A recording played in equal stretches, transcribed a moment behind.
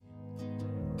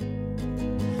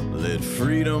Let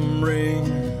freedom ring.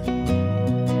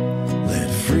 Let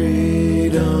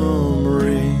freedom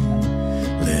ring.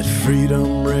 Let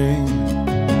freedom ring.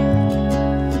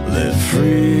 Let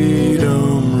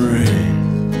freedom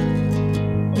ring.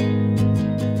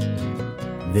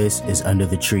 This is Under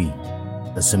the Tree,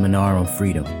 a seminar on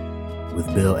freedom with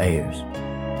Bill Ayers.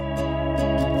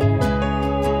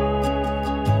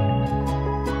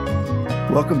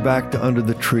 Welcome back to Under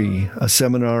the Tree, a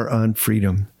seminar on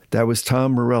freedom. That was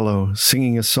Tom Morello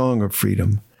singing a song of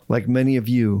freedom. Like many of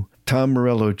you, Tom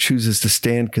Morello chooses to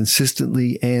stand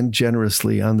consistently and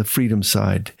generously on the freedom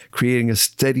side, creating a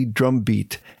steady drum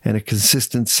beat and a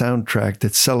consistent soundtrack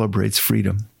that celebrates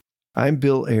freedom. I'm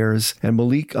Bill Ayers, and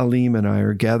Malik Alim and I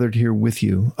are gathered here with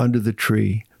you under the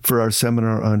tree for our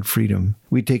seminar on freedom.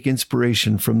 We take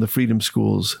inspiration from the freedom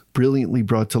schools brilliantly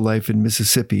brought to life in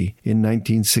Mississippi in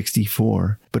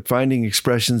 1964, but finding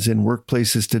expressions in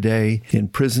workplaces today, in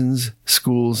prisons,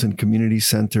 schools, and community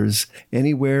centers,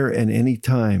 anywhere and any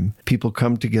time, people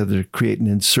come together to create an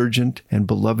insurgent and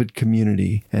beloved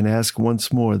community and ask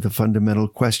once more the fundamental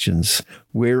questions: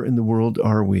 where in the world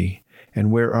are we? And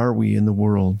where are we in the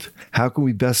world? How can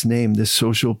we best name this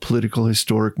social, political,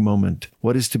 historic moment?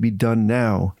 What is to be done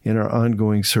now in our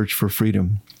ongoing search for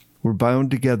freedom? We're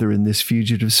bound together in this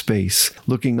fugitive space,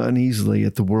 looking uneasily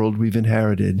at the world we've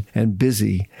inherited and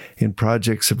busy in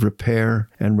projects of repair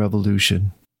and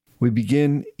revolution. We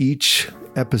begin each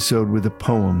episode with a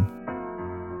poem.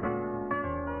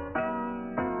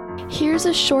 Here's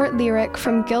a short lyric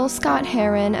from Gil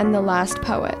Scott-Heron and the Last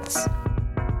Poets.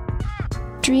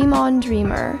 Dream on,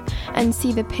 dreamer, and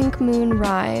see the pink moon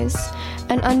rise,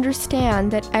 and understand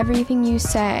that everything you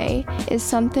say is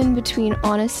something between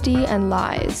honesty and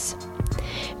lies.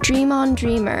 Dream on,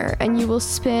 dreamer, and you will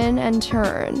spin and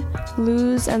turn,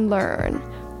 lose and learn,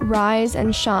 rise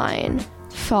and shine,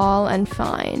 fall and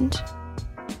find.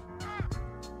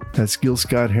 That's Gil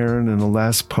Scott-Heron and the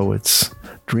Last Poets.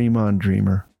 Dream on,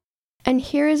 dreamer. And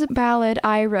here is a ballad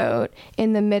I wrote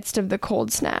in the midst of the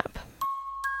cold snap.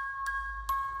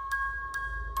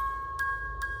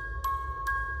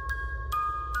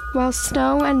 While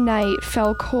snow and night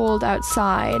fell cold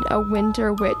outside, a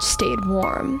winter witch stayed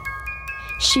warm.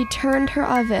 She turned her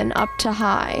oven up to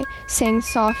high, sang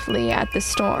softly at the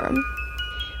storm.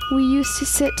 We used to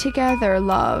sit together,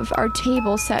 love, our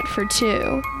table set for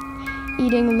two.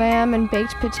 Eating lamb and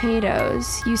baked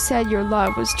potatoes, you said your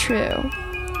love was true.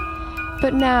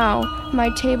 But now, my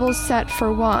table's set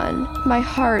for one, my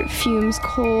heart fumes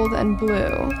cold and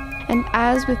blue. And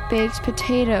as with baked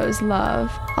potatoes,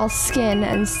 love, I'll skin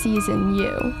and season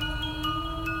you.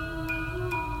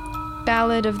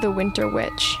 Ballad of the Winter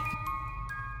Witch.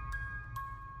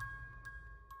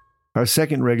 Our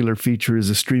second regular feature is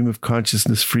a Stream of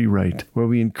Consciousness free write, where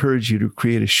we encourage you to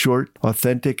create a short,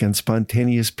 authentic, and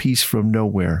spontaneous piece from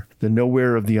nowhere. The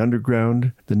nowhere of the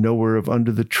underground, the nowhere of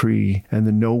under the tree, and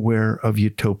the nowhere of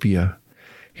utopia.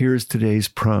 Here's today's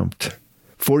prompt.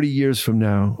 40 years from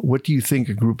now, what do you think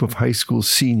a group of high school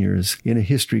seniors in a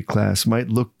history class might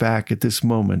look back at this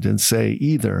moment and say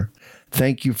either,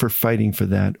 thank you for fighting for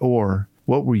that, or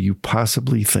what were you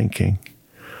possibly thinking?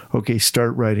 Okay,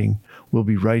 start writing. We'll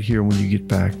be right here when you get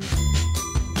back.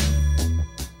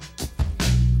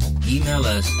 Email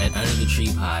us at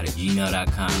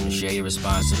underthetreepod@gmail.com to share your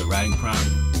response to the writing prompt,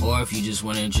 or if you just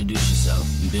want to introduce yourself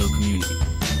and build community.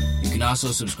 You can also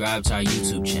subscribe to our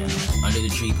YouTube channel, Under the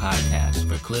Tree Podcast,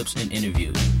 for clips and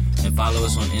interviews, and follow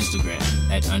us on Instagram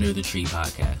at Under the Tree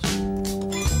Podcast.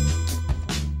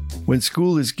 When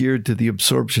school is geared to the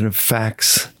absorption of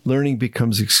facts, learning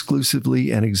becomes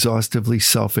exclusively and exhaustively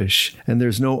selfish, and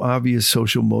there's no obvious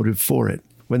social motive for it.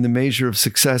 When the measure of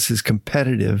success is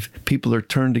competitive, people are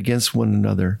turned against one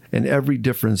another, and every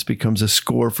difference becomes a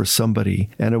score for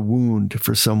somebody and a wound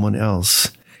for someone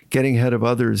else. Getting ahead of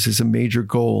others is a major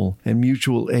goal, and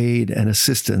mutual aid and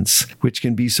assistance, which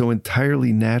can be so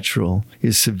entirely natural,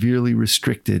 is severely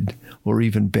restricted or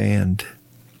even banned.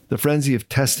 The frenzy of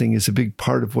testing is a big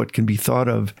part of what can be thought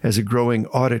of as a growing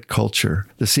audit culture,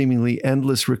 the seemingly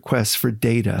endless requests for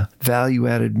data,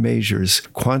 value-added measures,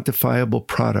 quantifiable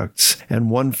products, and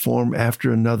one form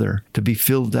after another to be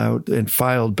filled out and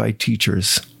filed by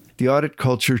teachers. The audit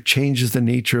culture changes the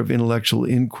nature of intellectual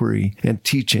inquiry and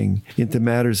teaching into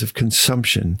matters of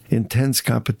consumption, intense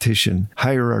competition,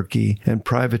 hierarchy, and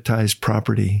privatized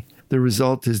property. The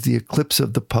result is the eclipse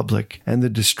of the public and the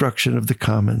destruction of the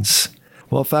commons.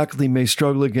 While faculty may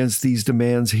struggle against these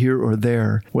demands here or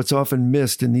there, what's often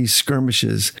missed in these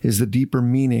skirmishes is the deeper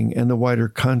meaning and the wider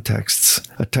contexts,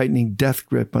 a tightening death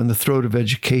grip on the throat of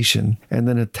education, and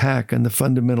an attack on the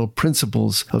fundamental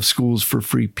principles of schools for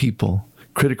free people.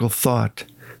 Critical thought,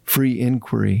 free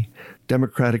inquiry,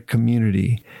 democratic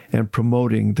community, and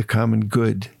promoting the common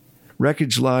good.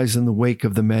 Wreckage lies in the wake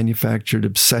of the manufactured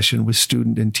obsession with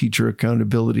student and teacher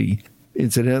accountability,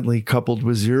 incidentally coupled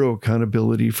with zero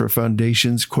accountability for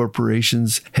foundations,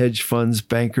 corporations, hedge funds,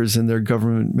 bankers, and their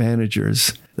government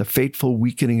managers, the fateful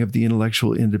weakening of the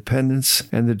intellectual independence,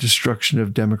 and the destruction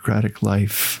of democratic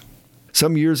life.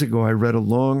 Some years ago, I read a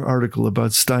long article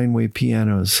about Steinway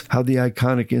pianos, how the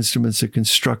iconic instruments are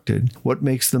constructed, what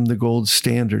makes them the gold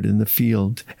standard in the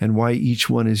field, and why each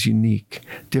one is unique,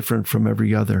 different from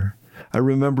every other. I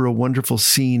remember a wonderful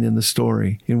scene in the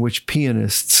story in which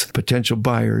pianists, potential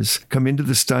buyers, come into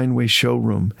the Steinway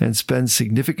showroom and spend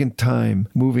significant time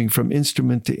moving from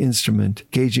instrument to instrument,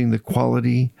 gauging the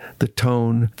quality, the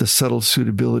tone, the subtle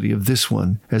suitability of this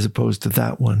one as opposed to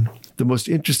that one. The most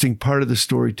interesting part of the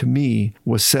story to me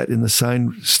was set in the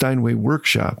Steinway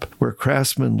workshop, where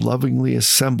craftsmen lovingly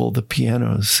assemble the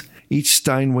pianos. Each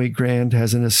Steinway Grand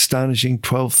has an astonishing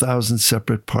 12,000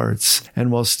 separate parts,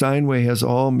 and while Steinway has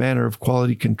all manner of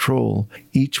quality control,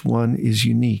 each one is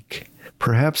unique.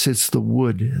 Perhaps it's the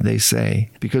wood, they say,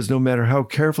 because no matter how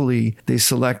carefully they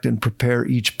select and prepare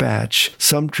each batch,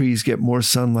 some trees get more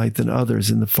sunlight than others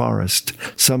in the forest,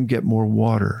 some get more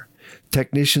water.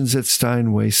 Technicians at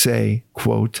Steinway say,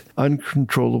 quote,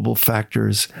 "Uncontrollable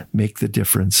factors make the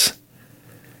difference."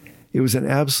 It was an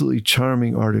absolutely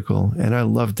charming article, and I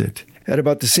loved it. At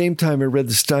about the same time I read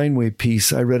the Steinway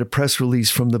piece, I read a press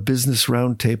release from the Business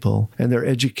Roundtable and their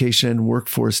Education and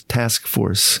Workforce Task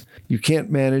Force. You can't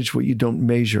manage what you don't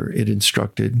measure, it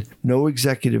instructed. No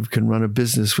executive can run a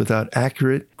business without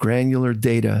accurate, granular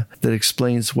data that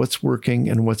explains what's working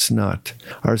and what's not.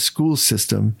 Our school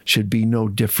system should be no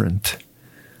different.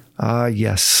 Ah,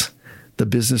 yes. The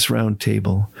Business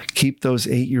Roundtable. Keep those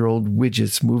 8-year-old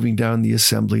widgets moving down the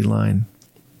assembly line.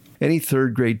 Any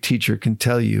third-grade teacher can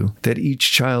tell you that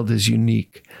each child is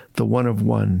unique, the one of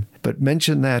one. But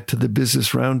mention that to the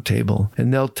Business Roundtable,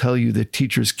 and they'll tell you that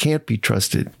teachers can't be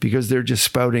trusted because they're just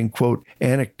spouting, quote,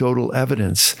 anecdotal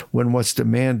evidence when what's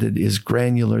demanded is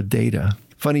granular data.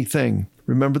 Funny thing,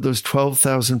 remember those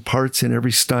 12,000 parts in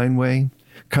every Steinway?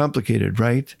 Complicated,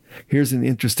 right? Here's an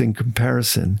interesting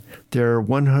comparison. There are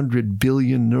 100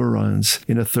 billion neurons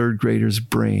in a third grader's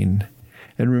brain.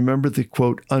 And remember the,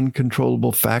 quote,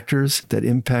 uncontrollable factors that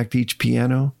impact each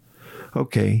piano?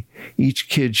 Okay, each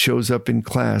kid shows up in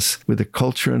class with a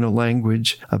culture and a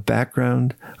language, a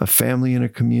background, a family and a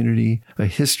community, a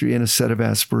history and a set of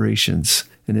aspirations.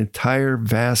 An entire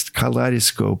vast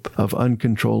kaleidoscope of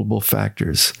uncontrollable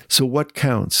factors. So what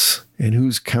counts and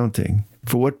who's counting?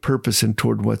 For what purpose and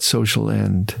toward what social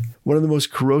end? One of the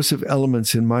most corrosive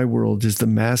elements in my world is the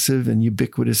massive and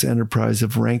ubiquitous enterprise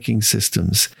of ranking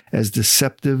systems, as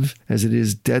deceptive as it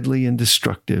is deadly and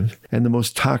destructive. And the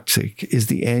most toxic is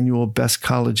the annual Best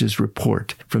Colleges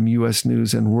Report from U.S.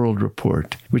 News and World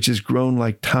Report, which has grown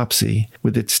like Topsy,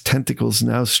 with its tentacles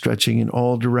now stretching in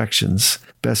all directions.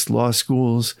 Best law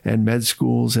schools and med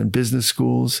schools and business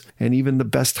schools, and even the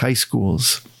best high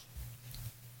schools.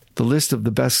 The list of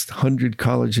the best 100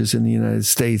 colleges in the United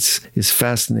States is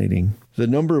fascinating. The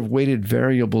number of weighted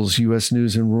variables U.S.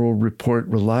 News and World Report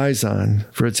relies on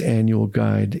for its annual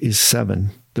guide is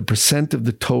 7. The percent of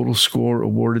the total score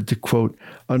awarded to, quote,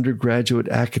 undergraduate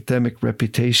academic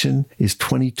reputation is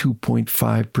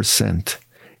 22.5%.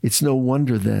 It's no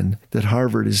wonder, then, that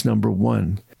Harvard is number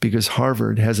 1, because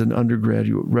Harvard has an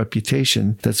undergraduate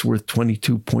reputation that's worth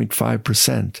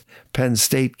 22.5%. Penn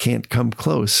State can't come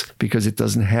close because it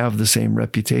doesn't have the same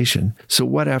reputation. So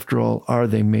what, after all, are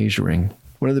they measuring?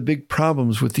 One of the big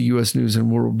problems with the U.S. News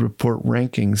and World Report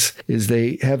rankings is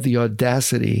they have the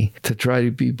audacity to try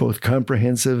to be both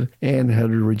comprehensive and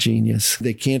heterogeneous.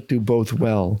 They can't do both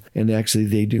well, and actually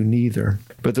they do neither.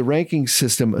 But the ranking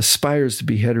system aspires to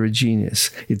be heterogeneous.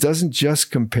 It doesn't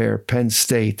just compare Penn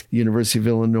State, the University of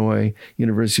Illinois,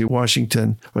 University of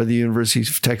Washington, or the University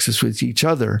of Texas with each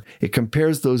other. It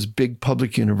compares those big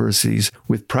public universities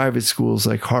with private schools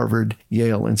like Harvard,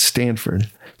 Yale, and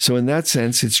Stanford. So in that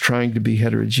sense, it's trying to be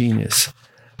heterogeneous.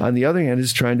 On the other hand,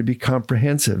 it's trying to be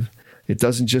comprehensive. It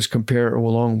doesn't just compare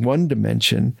along one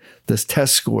dimension, the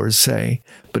test scores say,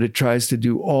 but it tries to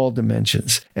do all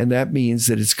dimensions. And that means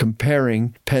that it's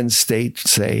comparing Penn State,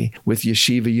 say, with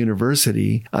Yeshiva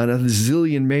University on a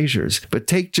zillion measures. But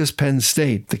take just Penn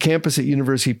State. The campus at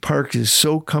University Park is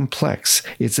so complex.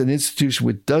 It's an institution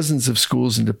with dozens of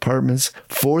schools and departments,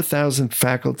 4,000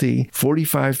 faculty,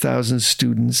 45,000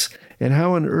 students. And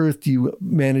how on earth do you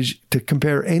manage to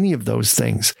compare any of those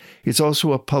things? It's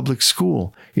also a public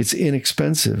school. It's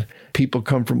inexpensive. People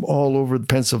come from all over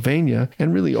Pennsylvania Pennsylvania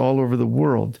and really all over the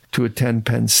world to attend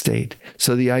Penn State.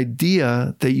 So the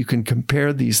idea that you can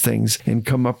compare these things and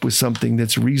come up with something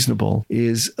that's reasonable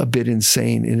is a bit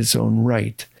insane in its own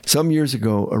right. Some years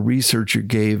ago, a researcher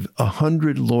gave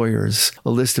 100 lawyers a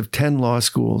list of 10 law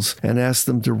schools and asked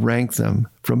them to rank them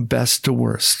from best to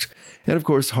worst. And of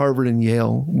course, Harvard and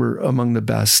Yale were among the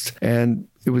best, and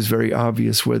it was very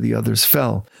obvious where the others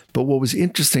fell. But what was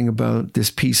interesting about this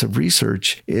piece of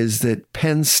research is that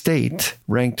Penn State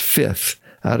ranked 5th.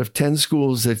 Out of 10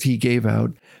 schools that he gave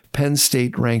out, Penn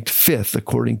State ranked 5th,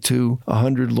 according to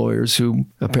 100 lawyers who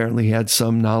apparently had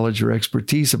some knowledge or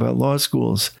expertise about law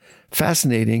schools.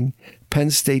 Fascinating,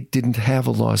 Penn State didn't have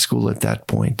a law school at that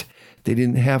point. They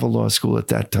didn't have a law school at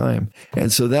that time.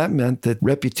 And so that meant that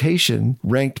reputation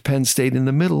ranked Penn State in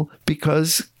the middle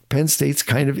because Penn State's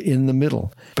kind of in the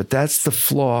middle. But that's the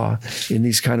flaw in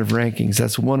these kind of rankings.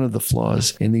 That's one of the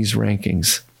flaws in these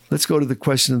rankings. Let's go to the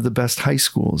question of the best high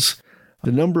schools.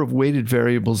 The number of weighted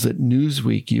variables that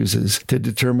Newsweek uses to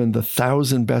determine the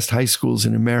 1,000 best high schools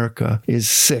in America is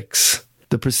 6.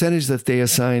 The percentage that they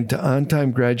assign to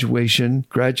on-time graduation,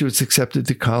 graduates accepted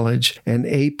to college, and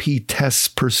AP tests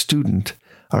per student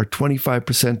are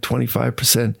 25%,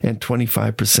 25%, and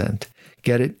 25%.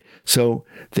 Get it? So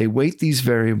they weight these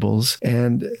variables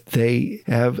and they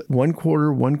have 1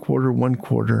 quarter, 1 quarter, 1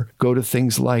 quarter go to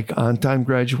things like on-time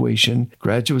graduation,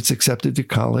 graduates accepted to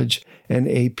college,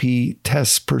 and AP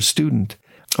tests per student.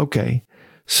 Okay.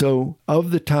 So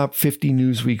of the top 50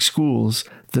 Newsweek schools,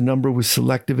 the number with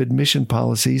selective admission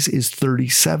policies is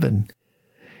 37.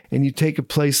 And you take a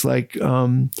place like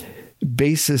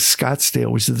Basis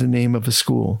Scottsdale, which is the name of a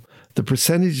school. The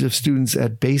percentage of students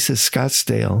at Basis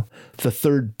Scottsdale, the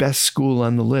third best school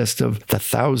on the list of the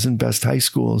 1,000 best high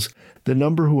schools, the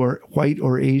number who are white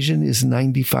or Asian is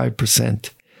 95%.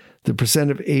 The percent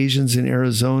of Asians in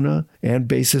Arizona and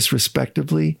Basis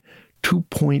respectively,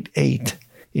 2.8.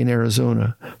 in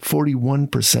Arizona,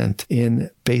 41% in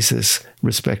Basis,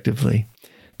 respectively.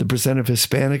 The percent of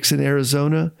Hispanics in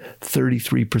Arizona,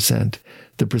 33%.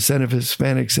 The percent of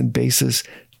Hispanics in Basis,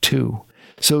 2%.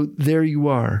 So there you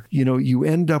are. You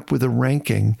end up with a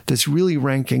ranking that's really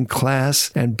ranking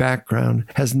class and background,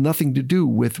 has nothing to do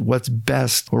with what's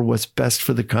best or what's best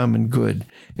for the common good.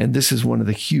 And this is one of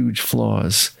the huge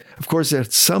flaws. Of course,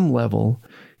 at some level,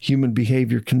 human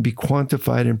behavior can be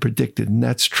quantified and predicted, and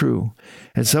that's true.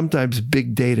 And sometimes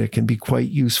big data can be quite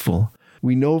useful.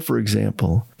 We know, for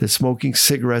example, that smoking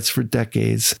cigarettes for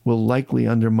decades will likely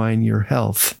undermine your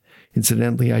health.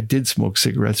 Incidentally, I did smoke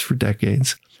cigarettes for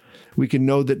decades. We can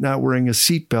know that not wearing a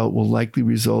seatbelt will likely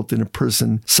result in a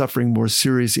person suffering more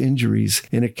serious injuries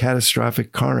in a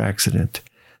catastrophic car accident.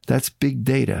 That's big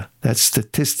data. That's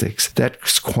statistics.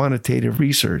 That's quantitative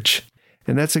research.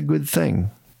 And that's a good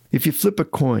thing. If you flip a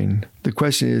coin, the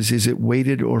question is it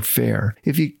weighted or fair?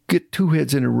 If you get 2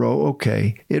 heads in a row,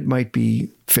 okay, it might be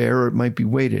fair or it might be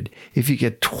weighted. If you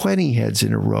get 20 heads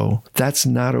in a row, that's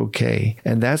not okay.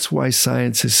 And that's why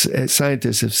scientists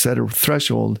have set a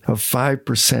threshold of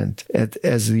 5%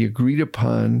 as the agreed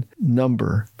upon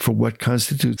number for what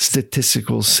constitutes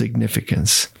statistical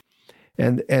significance.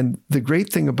 And the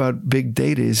great thing about big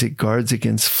data is it guards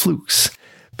against flukes.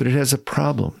 But it has a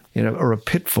problem, or a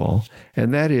pitfall,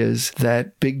 and that is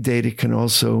that big data can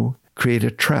also create a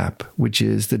trap, which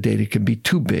is the data can be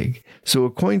too big. So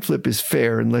a coin flip is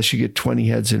fair unless you get 20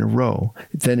 heads in a row.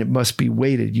 Then it must be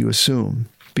weighted, you assume,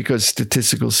 because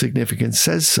statistical significance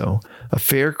says so. A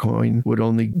fair coin would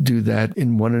only do that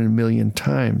in 1 in a million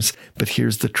times. But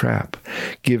here's the trap.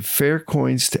 Give fair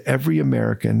coins to every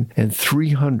American, and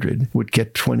 300 would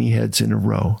get 20 heads in a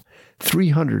row.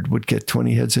 300 would get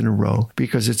 20 heads in a row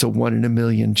because it's a 1 in a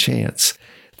million chance.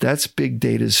 That's big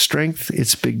data's strength.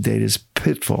 It's big data's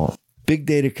pitfall. Big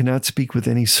data cannot speak with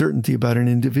any certainty about an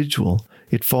individual.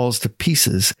 It falls to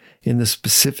pieces in the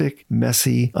specific,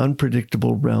 messy,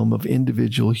 unpredictable realm of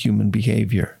individual human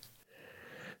behavior.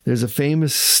 There's a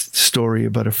famous story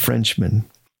about a Frenchman.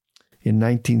 In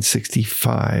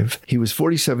 1965, he was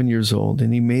 47 years old,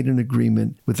 and he made an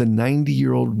agreement with a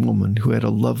 90-year-old woman who had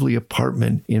a lovely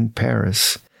apartment in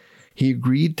Paris. He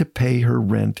agreed to pay her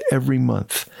rent every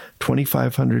month,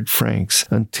 2,500 francs,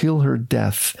 until her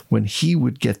death, when he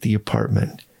would get the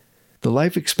apartment. The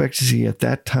life expectancy at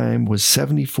that time was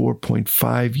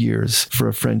 74.5 years for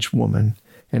a French woman,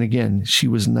 and again, she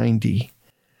was 90.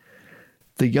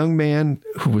 The young man,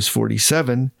 who was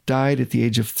 47, died at the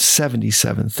age of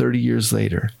 77, 30 years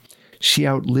later. She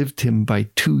outlived him by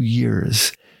 2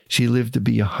 years. She lived to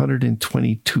be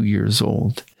 122 years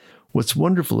old. What's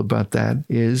wonderful about that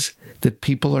is that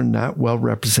people are not well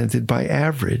represented by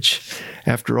average.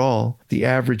 After all, the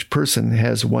average person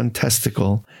has one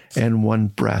testicle and one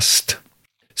breast.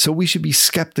 So we should be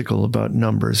skeptical about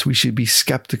numbers. We should be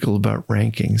skeptical about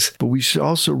rankings. But we should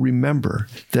also remember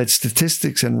that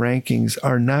statistics and rankings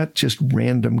are not just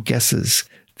random guesses.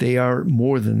 They are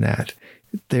more than that.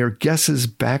 They are guesses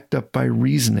backed up by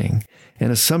reasoning.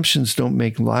 And assumptions don't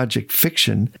make logic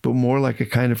fiction, but more like a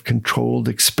kind of controlled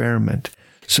experiment.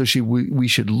 So we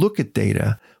should look at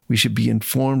data. We should be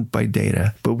informed by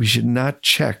data, but we should not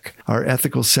check our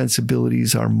ethical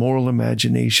sensibilities, our moral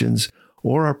imaginations,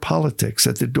 or our politics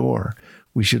at the door.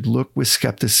 We should look with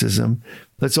skepticism.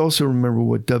 Let's also remember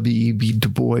what W.E.B. Du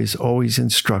Bois always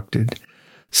instructed.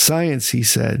 Science, he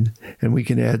said, and we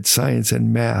can add science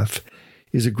and math,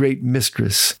 is a great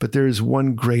mistress, but there is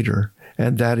one greater,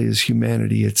 and that is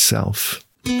humanity itself.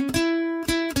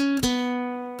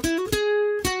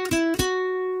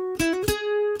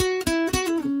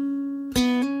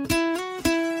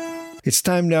 It's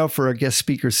time now for our guest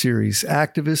speaker series,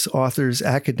 Activists, Authors,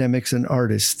 Academics, and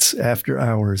Artists After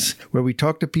Hours, where we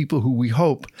talk to people who we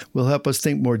hope will help us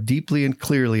think more deeply and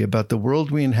clearly about the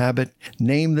world we inhabit,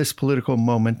 name this political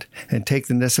moment, and take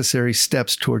the necessary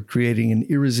steps toward creating an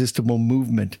irresistible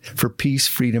movement for peace,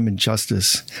 freedom, and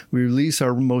justice. We release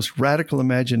our most radical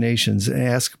imaginations and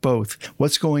ask both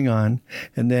what's going on,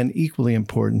 and then, equally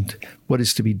important, what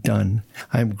is to be done.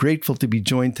 I am grateful to be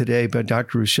joined today by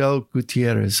Dr. Rochelle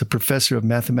Gutierrez, a professor of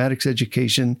mathematics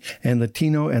education and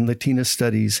Latino and Latina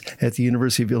studies at the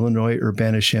University of Illinois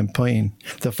Urbana-Champaign.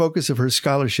 The focus of her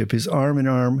scholarship is arm in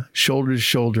arm, shoulder to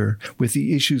shoulder with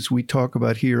the issues we talk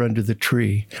about here under the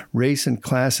tree: race and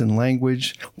class and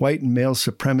language, white and male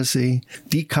supremacy,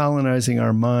 decolonizing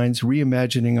our minds,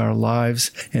 reimagining our lives,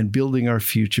 and building our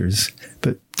futures.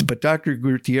 But Dr.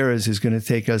 Gutierrez is going to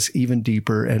take us even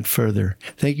deeper and further.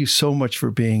 Thank you so much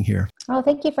for being here. Oh,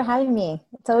 thank you for having me.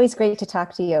 It's always great to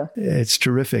talk to you. It's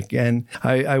terrific. And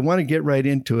I want to get right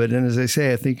into it. And as I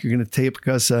say, I think you're going to take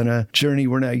us on a journey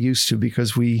we're not used to,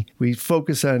 because we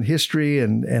focus on history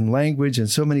and language and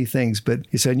so many things. But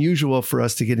it's unusual for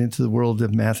us to get into the world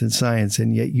of math and science.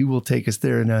 And yet you will take us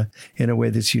there in a way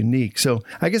that's unique. So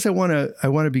I guess I want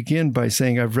to begin by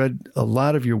saying I've read a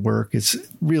lot of your work. It's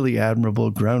really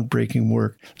admirable, groundbreaking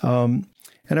work.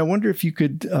 And I wonder if you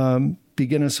could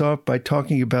begin us off by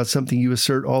talking about something you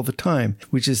assert all the time,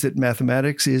 which is that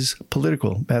mathematics is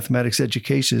political. Mathematics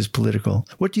education is political.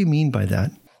 What do you mean by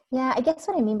that? Yeah, I guess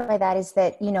what I mean by that is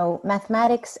that,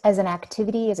 mathematics as an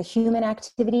activity, as a human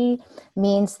activity,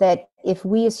 means that if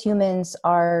we as humans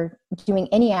are doing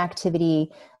any activity,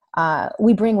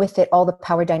 we bring with it all the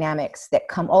power dynamics that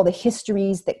come, all the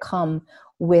histories that come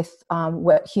with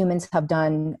what humans have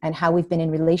done and how we've been in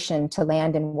relation to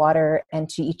land and water and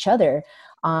to each other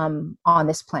on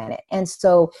this planet. And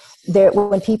so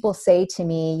when people say to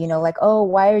me, oh,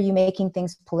 why are you making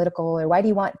things political? Or why do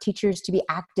you want teachers to be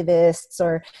activists?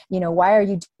 Or, why are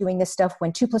you doing this stuff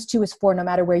when 2 + 2 is 4, no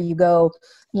matter where you go?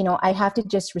 I have to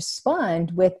just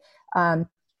respond with,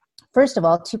 first of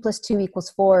all, 2 + 2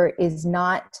 = 4 is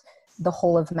not the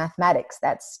whole of mathematics.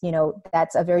 That's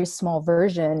a very small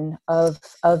version of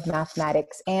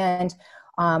mathematics. And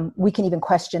we can even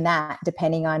question that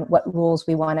depending on what rules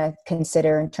we want to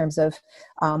consider in terms of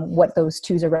what those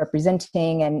twos are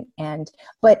representing.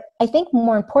 But I think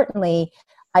more importantly,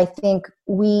 I think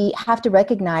we have to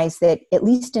recognize that at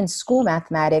least in school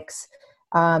mathematics,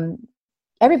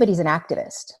 everybody's an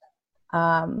activist.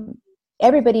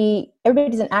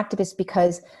 Everybody's an activist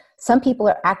because some people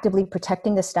are actively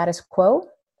protecting the status quo,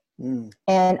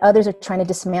 and others are trying to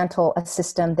dismantle a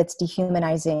system that's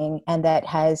dehumanizing and that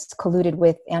has colluded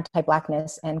with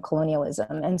anti-Blackness and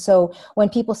colonialism. And so when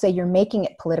people say you're making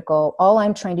it political, all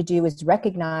I'm trying to do is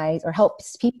recognize or help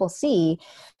people see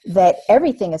that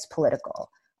everything is political.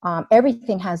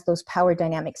 Everything has those power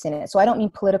dynamics in it. So I don't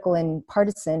mean political in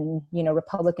partisan,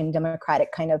 Republican,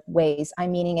 Democratic kind of ways.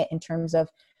 I'm meaning it in terms of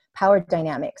power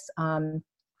dynamics.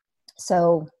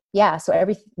 So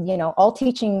all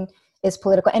teaching is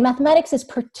political, and mathematics is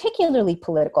particularly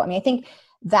political. I mean, I think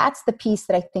that's the piece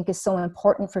that I think is so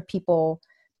important for people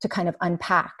to kind of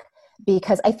unpack,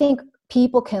 because I think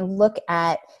people can look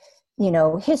at,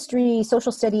 history,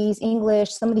 social studies,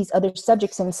 English, some of these other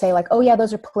subjects and say like, oh yeah,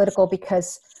 those are political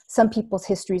because some people's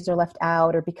histories are left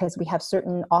out, or because we have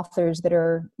certain authors that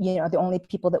are, the only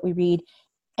people that we read.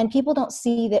 And people don't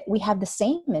see that we have the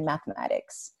same in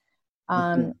mathematics.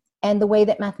 And the way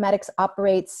that mathematics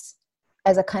operates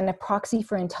as a kind of proxy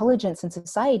for intelligence in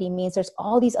society means there's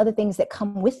all these other things that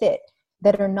come with it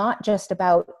that are not just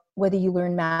about whether you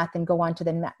learn math and go on to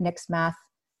the next math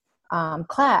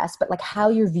class, but like how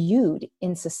you're viewed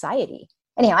in society.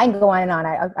 Anyhow, I can go on and on.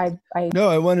 No,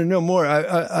 I want to know more.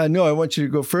 I want you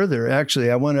to go further. Actually,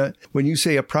 when you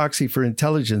say a proxy for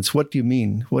intelligence, what do you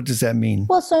mean? What does that mean?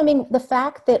 Well, so I mean, the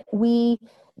fact that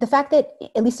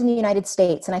at least in the United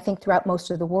States, and I think throughout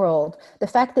most of the world, the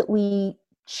fact that we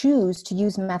choose to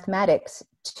use mathematics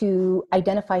to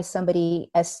identify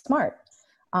somebody as smart,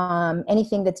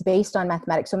 anything that's based on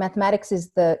mathematics. So mathematics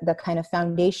is the kind of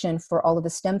foundation for all of the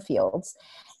STEM fields.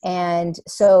 And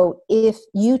so if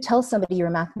you tell somebody you're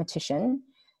a mathematician,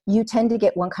 you tend to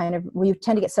get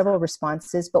several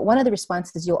responses, but one of the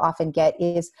responses you'll often get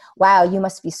is, wow, you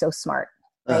must be so smart,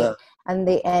 right? Uh-huh. And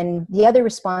the other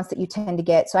response that you tend to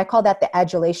get, so I call that the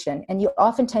adulation, and you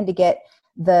often tend to get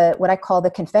what I call the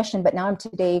confession, but now I'm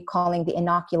today calling the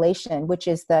inoculation, which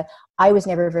is I was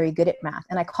never very good at math.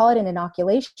 And I call it an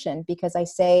inoculation because I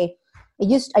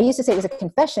used to say it was a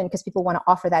confession because people want to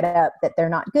offer that up, that they're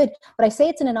not good. But I say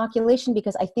it's an inoculation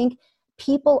because I think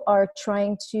people are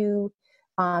trying to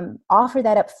offer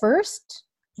that up first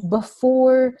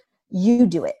before you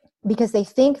do it, because they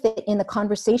think that in the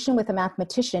conversation with a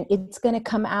mathematician, it's going to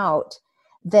come out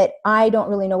that I don't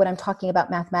really know what I'm talking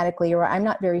about mathematically, or I'm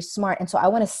not very smart. And so I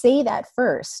want to say that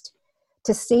first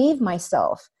to save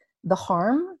myself the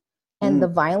harm and the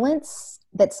violence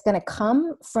that's going to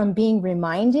come from being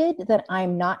reminded that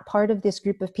I'm not part of this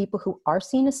group of people who are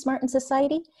seen as smart in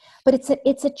society. But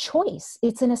it's a choice.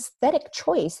 It's an aesthetic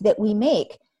choice that we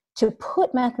make to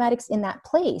put mathematics in that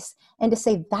place and to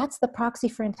say that's the proxy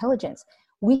for intelligence.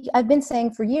 I've been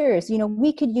saying for years,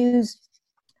 we could use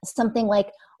something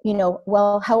like,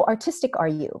 well, how artistic are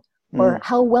you? Or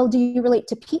how well do you relate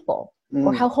to people?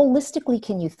 Or how holistically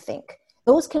can you think?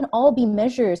 Those can all be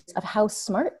measures of how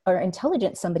smart or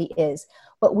intelligent somebody is.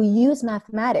 But we use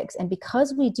mathematics. And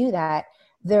because we do that,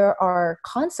 there are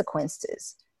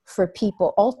consequences for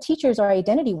people. All teachers are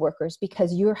identity workers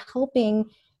because you're helping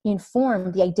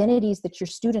inform the identities that your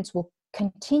students will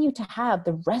continue to have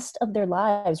the rest of their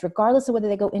lives, regardless of whether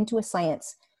they go into a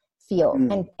science field.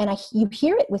 You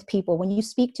hear it with people when you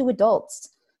speak to adults.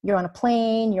 You're on a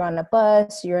plane, you're on a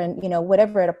bus, you're in,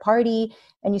 whatever, at a party,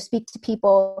 and you speak to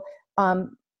people.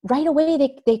 Right away,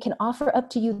 they can offer up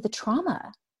to you the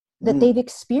trauma that they've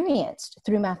experienced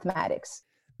through mathematics.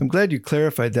 I'm glad you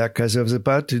clarified that, because I was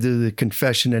about to do the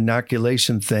confession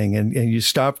inoculation thing and you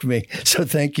stopped me. So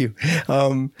thank you.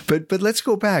 But let's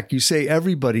go back. You say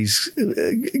everybody's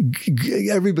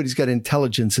got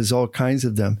intelligence, as all kinds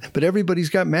of them, but everybody's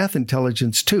got math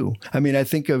intelligence too. I mean, I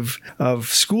think of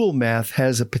school math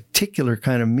has a particular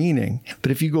kind of meaning, but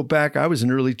if you go back, I was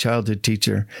an early childhood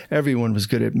teacher. Everyone was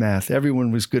good at math.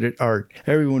 Everyone was good at art.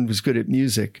 Everyone was good at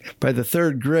music. By the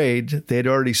third grade, they had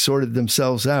already sorted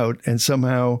themselves out, and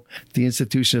somehow the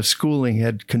institution of schooling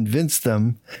had convinced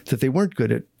them that they weren't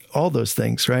good at all those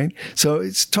things, right? So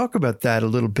let's talk about that a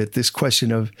little bit, this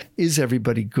question of, is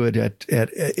everybody good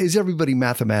is everybody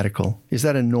mathematical? Is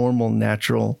that a normal,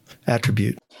 natural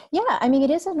attribute? Yeah, I mean, it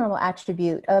is a normal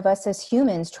attribute of us as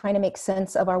humans trying to make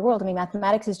sense of our world. I mean,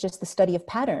 mathematics is just the study of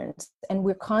patterns, and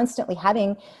we're constantly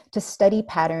having to study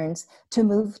patterns to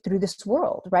move through this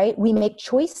world, right? We make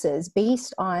choices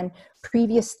based on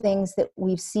previous things that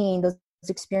we've seen, those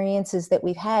experiences that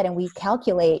we've had, and we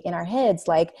calculate in our heads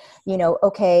like,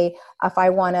 okay, if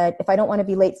I don't want to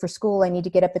be late for school, I need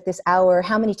to get up at this hour.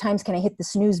 How many times can I hit the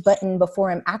snooze button before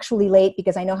I'm actually late,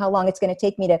 because I know how long it's going to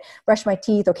take me to brush my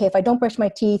teeth? Okay, if I don't brush my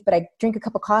teeth but I drink a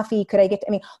cup of coffee,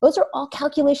 those are all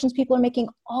calculations people are making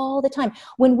all the time.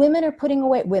 When women are putting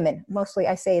away, mostly,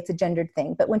 I say it's a gendered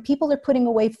thing, but when people are putting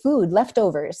away food,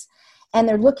 leftovers, and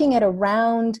they're looking at a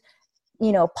round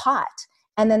pot,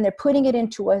 and then they're putting it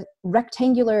into a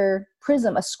rectangular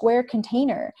prism, a square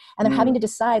container, and they're having to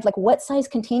decide, like, what size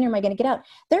container am I going to get out?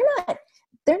 They're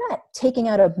not taking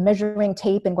out a measuring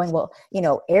tape and going, well,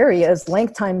 area is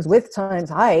length times width times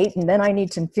height, and then I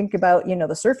need to think about,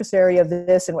 the surface area of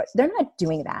this and what. They're not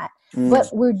doing that. But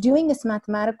we're doing this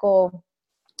mathematical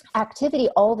activity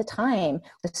all the time,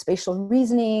 the spatial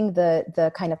reasoning,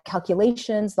 the kind of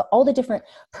calculations, all the different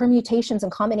permutations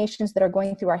and combinations that are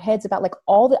going through our heads about like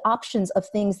all the options of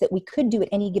things that we could do at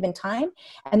any given time,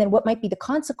 and then what might be the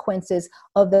consequences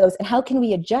of those, and how can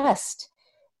we adjust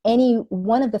any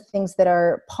one of the things that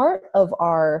are part of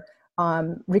our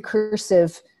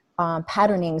recursive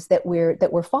patternings that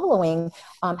we're following.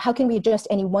 How can we adjust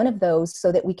any one of those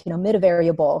so that we can omit a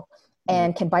variable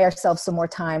and can buy ourselves some more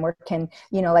time, or can,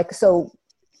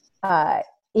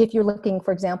 if you're looking,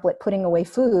 for example, at putting away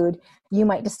food, you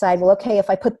might decide, well, okay, if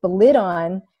I put the lid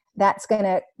on, that's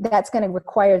gonna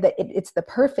require that it's the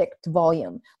perfect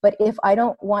volume. But if I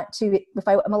don't want to, if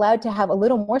I'm allowed to have a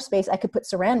little more space, I could put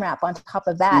saran wrap on top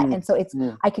of that. And so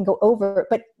I can go over,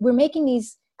 but we're making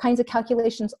these kinds of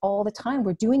calculations all the time.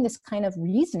 We're doing this kind of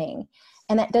reasoning,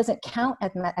 and that doesn't count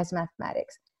as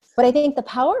mathematics. But I think the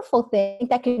powerful thing,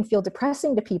 that can feel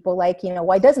depressing to people, like,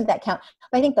 why doesn't that count?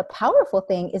 But I think the powerful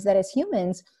thing is that as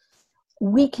humans,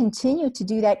 we continue to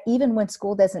do that even when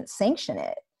school doesn't sanction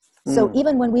it. So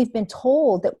even when we've been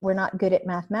told that we're not good at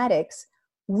mathematics,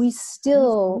 it's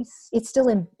still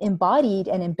embodied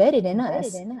and embedded in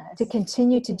us to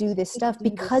continue to do this stuff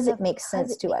because it makes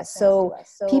sense to us. So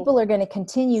people are going to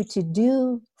continue to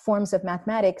do forms of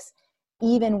mathematics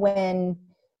even when,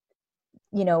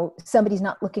 somebody's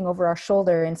not looking over our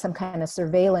shoulder in some kind of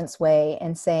surveillance way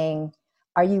and saying,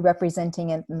 are you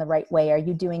representing it in the right way? Are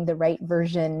you doing the right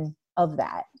version of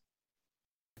that?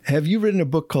 Have you written a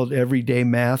book called Everyday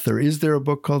Math, or is there a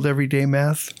book called Everyday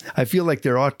Math? I feel like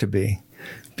there ought to be,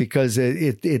 because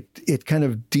it kind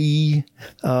of it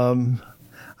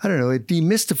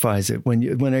demystifies it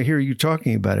when I hear you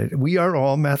talking about it. We are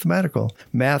all mathematical.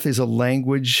 Math is a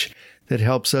language that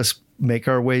helps us make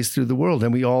our ways through the world,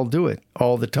 and we all do it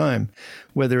all the time,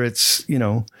 whether it's,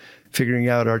 figuring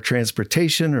out our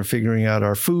transportation, or figuring out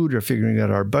our food, or figuring out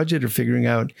our budget, or figuring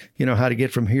out, how to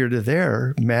get from here to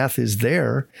there. Math is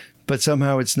there, but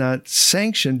somehow it's not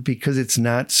sanctioned because it's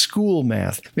not school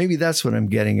math. Maybe that's what I'm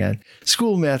getting at.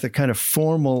 School math, a kind of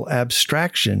formal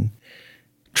abstraction,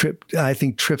 I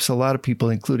think trips a lot of people,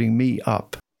 including me,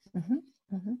 up. Mm-hmm.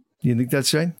 Mm-hmm. You think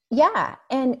that's right? Yeah.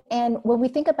 And when we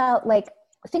think about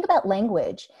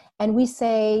language, and we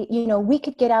say, we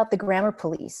could get out the grammar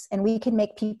police and we can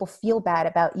make people feel bad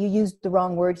about, you used the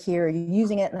wrong word here, or you're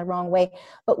using it in the wrong way.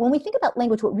 But when we think about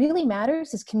language, what really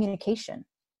matters is communication,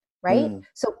 right?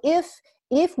 So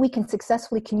if we can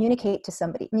successfully communicate to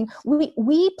somebody, I mean,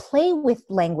 we play with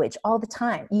language all the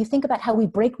time. You think about how we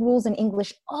break rules in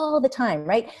English all the time,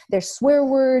 right? There's swear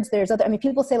words,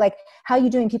 people say, like, how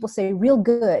you doing? People say real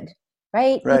good.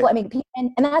 Right. People,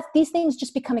 and these things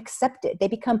just become accepted. They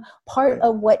become part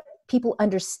of what people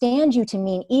understand you to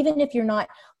mean, even if you're not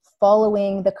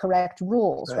following the correct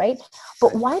rules. Right.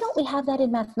 But why don't we have that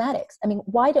in mathematics? I mean,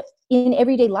 in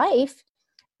everyday life,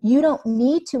 you don't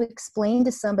need to explain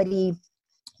to somebody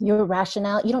your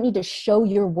rationale. You don't need to show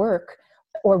your work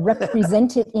or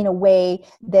represent it in a way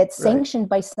that's sanctioned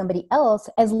by somebody else,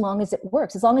 as long as it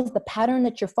works, as long as the pattern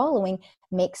that you're following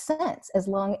makes sense,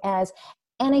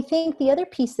 and I think the other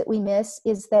piece that we miss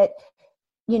is that,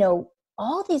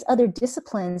 all these other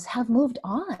disciplines have moved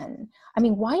on. I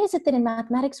mean, why is it that in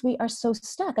mathematics we are so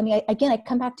stuck? I mean, I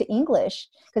come back to English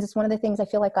because it's one of the things I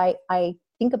feel like I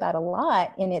think about a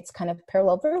lot in its kind of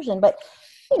parallel version. But,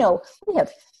 we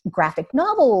have graphic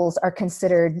novels are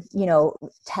considered,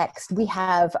 text. We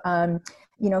have,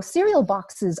 cereal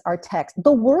boxes are text.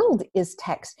 The world is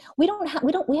text. We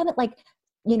haven't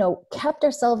kept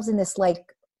ourselves in this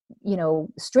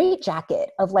straitjacket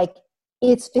of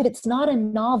if it's not a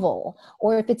novel,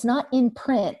 or if it's not in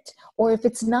print, or if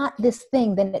it's not this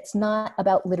thing, then it's not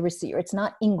about literacy, or it's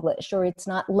not English, or it's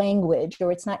not language,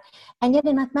 or it's not. And yet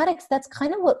in mathematics, that's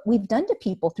kind of what we've done to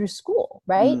people through school,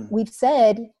 right? We've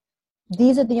said,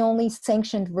 these are the only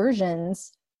sanctioned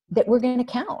versions that we're going to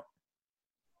count.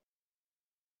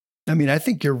 I mean, I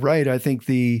think you're right. I think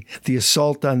the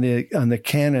assault on the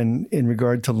canon in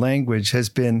regard to language has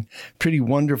been pretty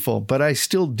wonderful. But I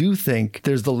still do think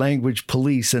there's the language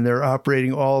police, and they're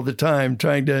operating all the time,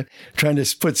 trying to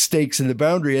put stakes in the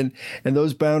boundary. And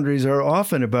those boundaries are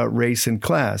often about race and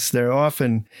class. They're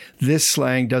often, this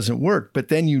slang doesn't work. But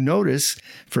then you notice,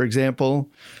 for example,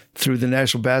 through the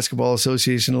National Basketball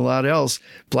Association and a lot else,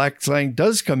 black slang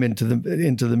does come into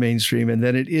the mainstream, and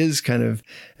then it is kind of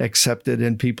accepted,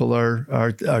 and people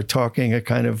are talking a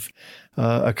kind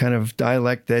of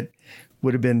dialect that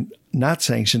would have been not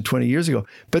sanctioned 20 years ago.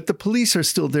 But the police are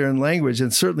still there in language,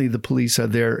 and certainly the police are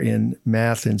there in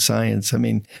math and science. I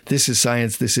mean, this is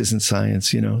science, this isn't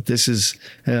science, This is,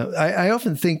 I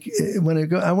often think I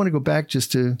want to go back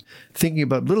just to thinking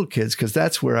about little kids, because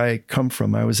that's where I come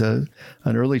from. I was an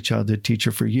early childhood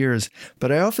teacher for years,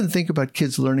 but I often think about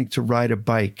kids learning to ride a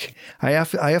bike. I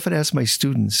often ask my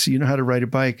students, how to ride a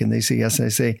bike? And they say yes. And I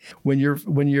say, when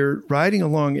you're riding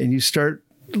along and you start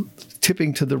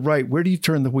tipping to the right. Where do you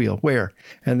turn the wheel? Where?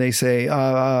 And they say,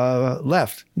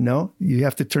 left. No, you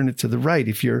have to turn it to the right.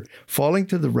 If you're falling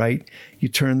to the right, you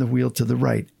turn the wheel to the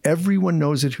right. Everyone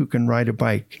knows it who can ride a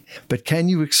bike. But can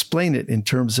you explain it in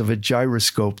terms of a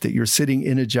gyroscope, that you're sitting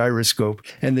in a gyroscope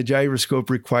and the gyroscope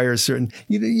requires certain,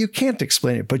 you can't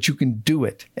explain it, but you can do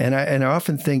it. And I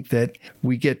often think that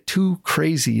we get too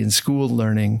crazy in school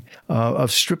learning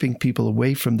of stripping people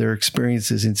away from their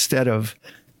experiences instead of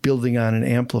building on and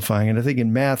amplifying. And I think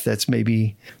in math, that's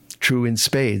maybe true in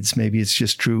spades. Maybe it's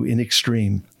just true in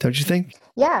extreme. Don't you think?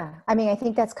 Yeah. I mean, I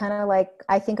think that's kind of like,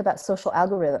 I think about social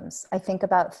algorithms. I think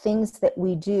about things that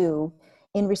we do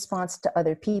in response to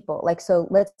other people. Like, so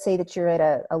let's say that you're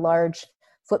at a large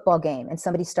football game and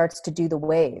somebody starts to do the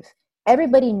wave.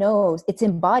 Everybody knows it's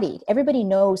embodied. Everybody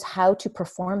knows how to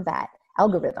perform that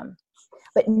algorithm.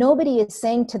 But nobody is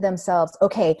saying to themselves,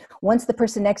 okay, once the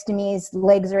person next to me's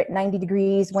legs are at 90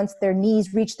 degrees, once their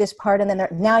knees reach this part, and then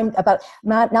now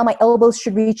my elbows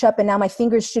should reach up, and now my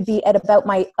fingers should be at about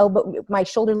my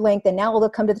shoulder length, and now they'll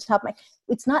come to the top of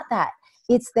it's not that.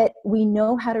 It's that we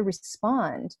know how to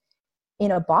respond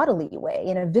in a bodily way,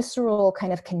 in a visceral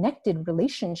kind of connected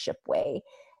relationship way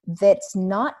that's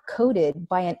not coded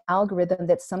by an algorithm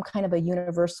that's some kind of a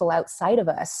universal outside of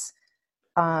us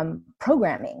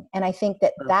programming. And I think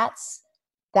that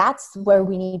that's where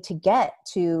we need to get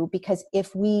to, because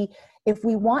if we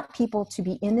want people to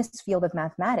be in this field of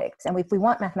mathematics, and if we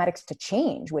want mathematics to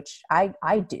change, which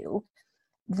I do,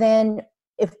 then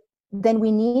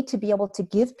we need to be able to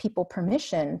give people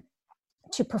permission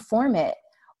to perform it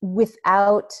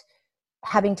without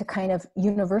having to kind of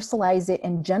universalize it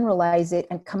and generalize it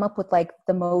and come up with like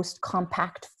the most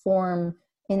compact form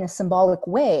in a symbolic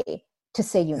way to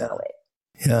say you know it.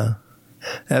 Yeah.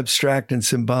 Abstract and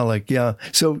symbolic. Yeah.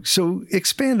 So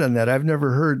expand on that. I've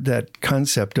never heard that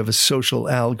concept of a social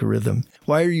algorithm.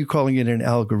 Why are you calling it an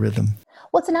algorithm?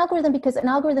 Well, it's an algorithm because an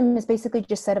algorithm is basically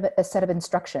just a set of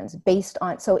instructions based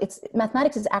on, so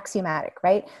mathematics is axiomatic,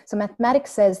 right? So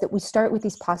mathematics says that we start with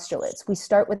these postulates. We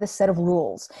start with a set of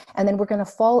rules, and then we're going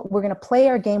to play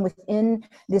our game within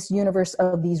this universe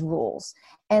of these rules.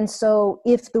 And so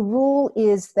if the rule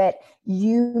is that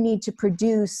you need to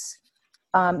produce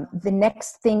the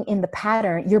next thing in the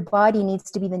pattern, your body needs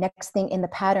to be the next thing in the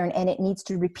pattern, and it needs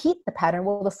to repeat the pattern.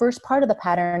 Well, the first part of the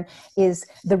pattern is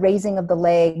the raising of the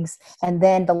legs, and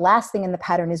then the last thing in the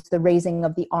pattern is the raising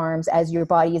of the arms as your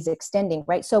body is extending,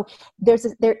 right? So there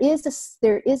is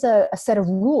a set of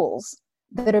rules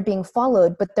that are being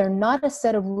followed, but they're not a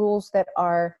set of rules that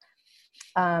are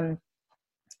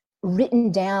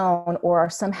written down or are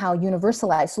somehow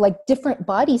universalized. So like different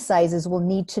body sizes will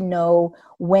need to know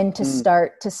when to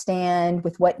start to stand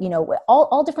with what,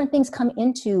 all different things come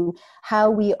into how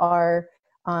we are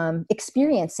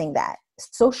experiencing that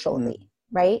socially,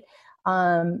 right?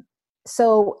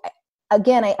 So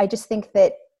again, I just think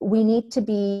that we need to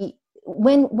be,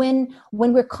 when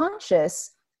we're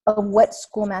conscious of what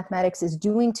school mathematics is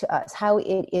doing to us, how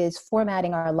it is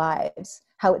formatting our lives,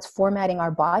 how it's formatting our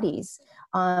bodies.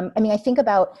 I mean, I think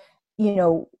about,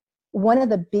 one of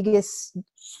the biggest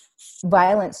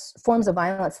forms of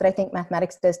violence that I think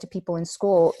mathematics does to people in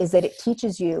school is that it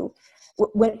teaches you,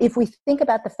 if we think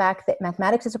about the fact that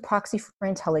mathematics is a proxy for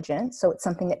intelligence, so it's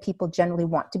something that people generally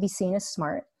want to be seen as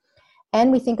smart,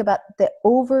 and we think about the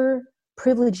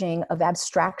over-privileging of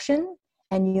abstraction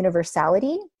and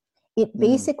universality, it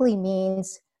basically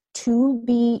means to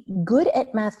be good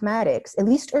at mathematics, at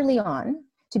least early on,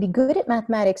 to be good at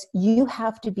mathematics, you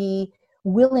have to be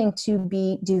willing to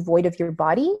be devoid of your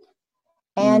body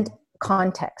and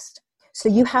context. So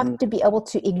you have to be able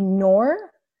to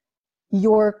ignore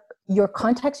your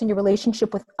context and your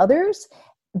relationship with others,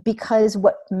 because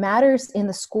what matters in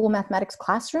the school mathematics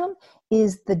classroom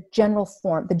is the general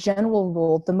form, the general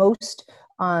rule, the most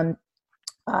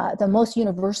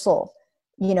universal.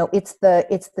 It's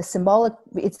the symbolic,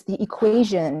 it's the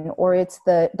equation, or it's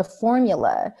the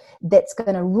formula that's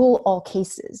going to rule all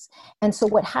cases. And so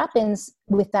what happens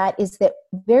with that is that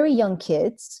very young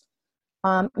kids,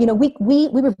 we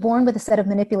were born with a set of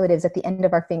manipulatives at the end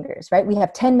of our fingers, right? We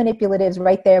have 10 manipulatives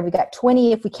right there. We got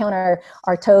 20 if we count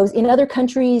our toes. In other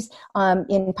countries,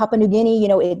 in Papua New Guinea,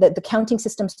 the counting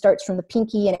system starts from the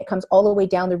pinky and it comes all the way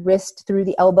down the wrist, through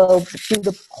the elbow, through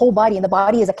the whole body. And the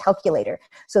body is a calculator.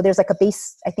 So there's like a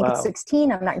base, I think it's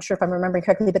 16. I'm not sure if I'm remembering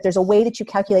correctly, but there's a way that you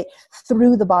calculate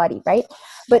through the body, right?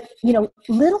 But,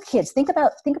 little kids, think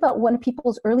about one of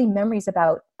people's early memories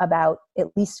about at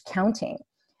least counting.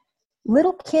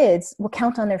 Little kids will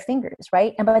count on their fingers,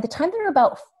 right? And by the time they're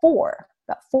about 4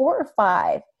 or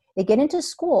 5, they get into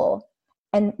school,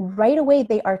 and right away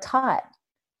they are taught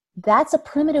That's a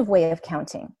primitive way of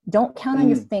counting. Don't count on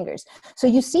your fingers. So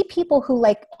you see people who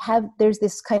there's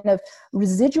this kind of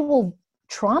residual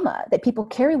trauma that people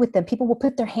carry with them. People will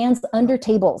put their hands under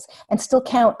tables and still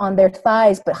count on their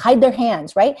thighs, but hide their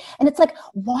hands, right? And it's like,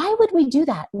 why would we do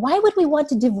that? Why would we want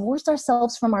to divorce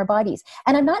ourselves from our bodies?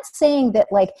 And I'm not saying that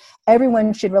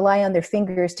everyone should rely on their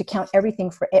fingers to count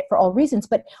everything for all reasons,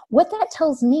 but what that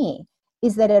tells me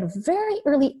is that at a very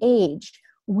early age,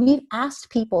 we've asked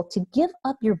people to give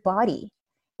up your body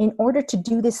in order to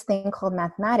do this thing called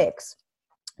mathematics,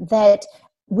 that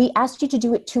we asked you to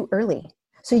do it too early.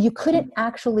 So you couldn't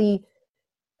actually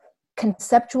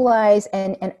conceptualize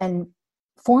and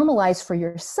formalize for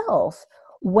yourself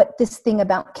what this thing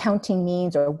about counting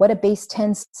means or what a base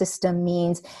 10 system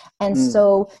means. And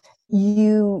so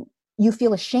you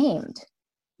feel ashamed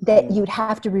that you'd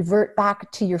have to revert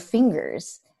back to your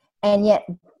fingers. And yet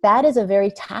that is a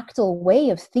very tactile way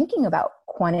of thinking about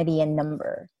quantity and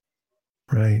number.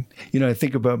 Right. I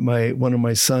think about one of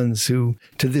my sons who,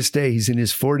 to this day, he's in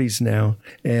his 40s now.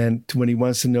 And when he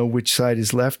wants to know which side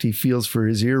is left, he feels for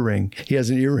his earring. He has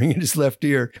an earring in his left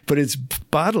ear, but it's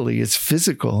bodily, it's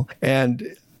physical.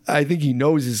 And I think he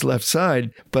knows his left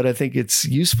side, but I think it's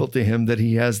useful to him that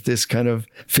he has this kind of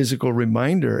physical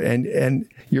reminder. And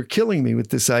you're killing me with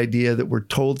this idea that we're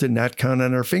told to not count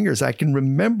on our fingers. I can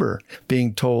remember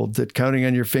being told that counting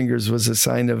on your fingers was a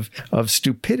sign of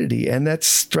stupidity. And that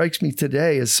strikes me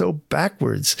today as so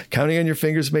backwards. Counting on your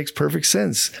fingers makes perfect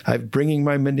sense. I'm bringing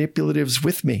my manipulatives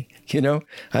with me.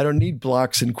 I don't need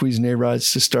blocks and Cuisinart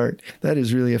rods to start. That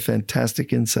is really a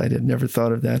fantastic insight. I'd never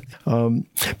thought of that.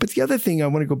 But the other thing I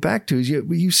want to go back to is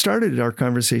you started our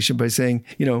conversation by saying,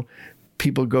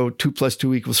 people go 2 +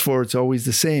 2 = 4. It's always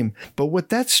the same. But what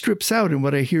that strips out, and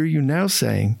what I hear you now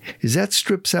saying, is that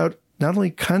strips out not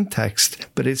only context,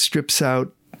 but it strips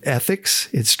out ethics.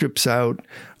 It strips out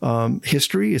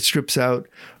history. It strips out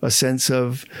a sense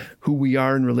of who we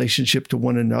are in relationship to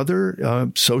one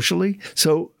another socially.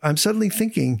 So I'm suddenly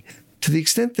thinking, to the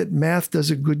extent that math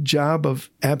does a good job of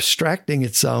abstracting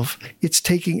itself, it's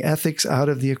taking ethics out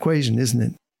of the equation, isn't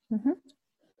it? Mm-hmm.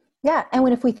 Yeah. And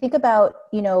if we think about,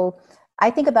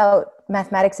 I think about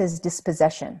mathematics as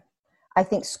dispossession. I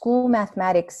think school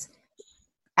mathematics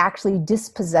actually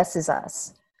dispossesses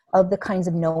us of the kinds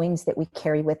of knowings that we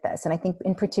carry with us. And I think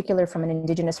in particular from an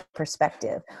Indigenous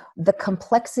perspective, the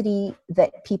complexity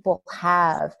that people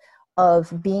have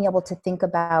of being able to think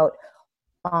about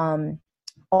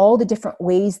all the different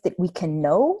ways that we can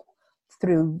know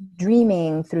through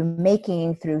dreaming, through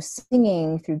making, through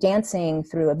singing, through dancing,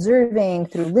 through observing,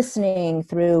 through listening,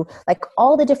 through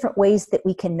all the different ways that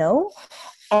we can know.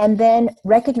 And then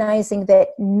recognizing that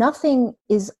nothing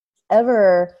is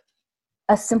ever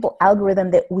a simple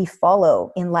algorithm that we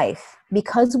follow in life.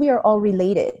 Because we are all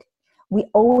related, we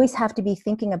always have to be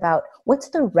thinking about what's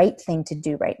the right thing to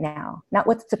do right now, not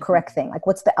what's the correct thing,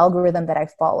 what's the algorithm that I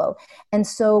follow. And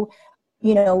so,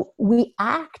 we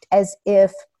act as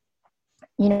if,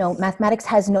 mathematics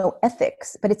has no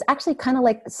ethics, but it's actually kind of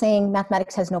like saying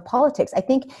mathematics has no politics. I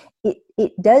think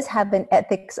it does have an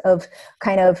ethics of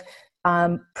kind of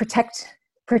protect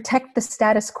the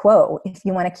status quo, if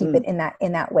you want to keep it in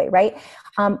that way, right?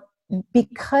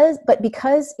 Because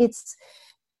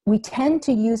we tend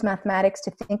to use mathematics to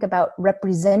think about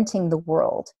representing the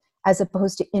world as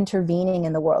opposed to intervening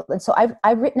in the world. And so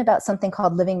I've written about something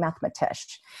called living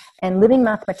mathmatesh. And living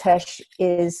mathmatesh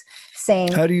is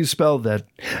saying... How do you spell that?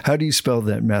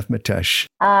 Mathmatesh?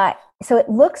 So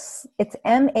it's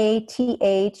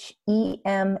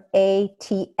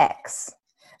MATHEMATX.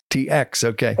 TX,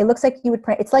 okay. It looks like you would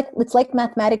print, it's like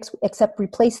mathematics, except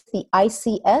replace the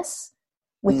ICS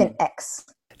with an X.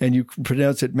 And you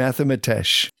pronounce it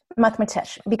mathmatesh.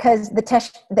 Mathmatesh, because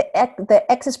the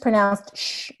X is pronounced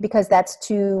sh, because that's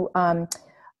to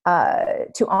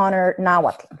honor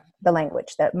Nahuatl, the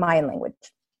language, the Mayan language.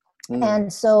 And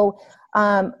so,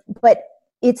 but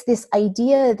it's this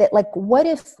idea that what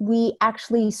if we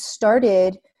actually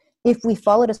started, if we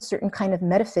followed a certain kind of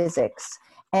metaphysics,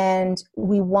 and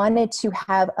we wanted to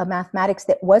have a mathematics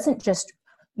that wasn't just,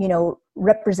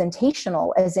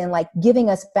 representational, as in giving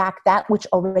us back that which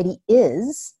already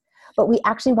is, but we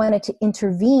actually wanted to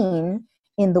intervene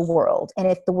in the world. And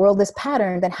if the world is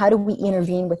pattern, then how do we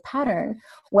intervene with pattern?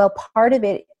 Well, part of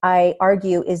it, I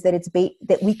argue, is that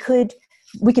that we could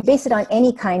base it on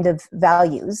any kind of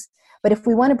values. But if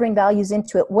we want to bring values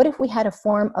into it, what if we had a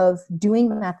form of doing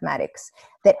mathematics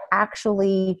that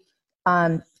actually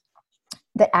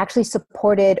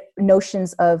supported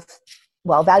notions of,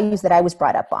 values that I was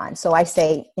brought up on? So I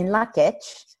say in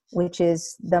Lakech, which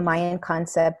is the Mayan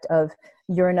concept of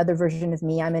you're another version of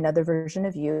me, I'm another version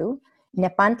of you.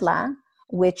 Nepantla,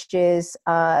 which is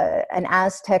an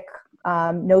Aztec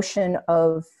notion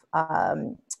of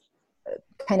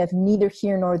kind of neither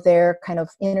here nor there, kind of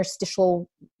interstitial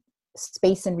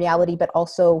space and reality, but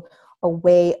also a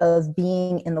way of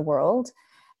being in the world,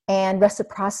 and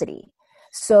reciprocity.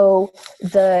 So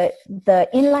the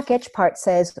in Lak'ech part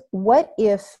says, what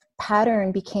if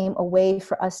pattern became a way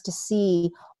for us to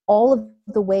see all of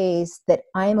the ways that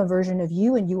I am a version of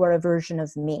you and you are a version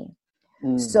of me?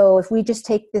 So if we just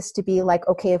take this to be like,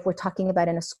 okay, if we're talking about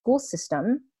in a school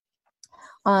system,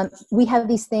 we have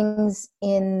these things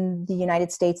in the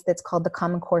United States that's called the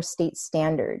Common Core State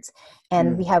Standards.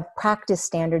 And we have practice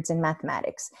standards in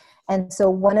mathematics. And so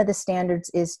one of the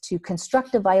standards is to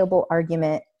construct a viable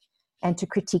argument and to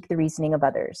critique the reasoning of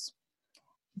others.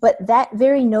 But that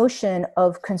very notion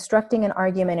of constructing an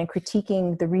argument and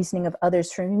critiquing the reasoning of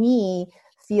others, for me,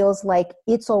 feels like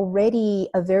it's already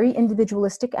a very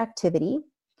individualistic activity,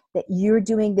 that you're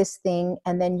doing this thing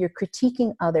and then you're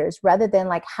critiquing others, rather than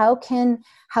like, how can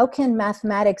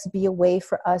mathematics be a way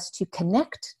for us to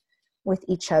connect with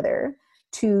each other,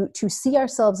 to see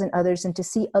ourselves in others and to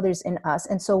see others in us?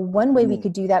 And so one way we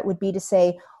could do that would be to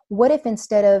say, what if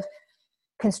instead of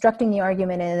constructing the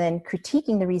argument and then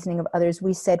critiquing the reasoning of others,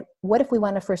 we said, what if we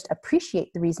want to first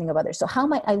appreciate the reasoning of others? So how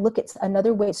might I look at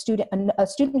another way, a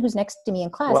student who's next to me in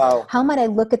class, how might I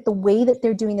look at the way that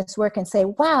they're doing this work and say,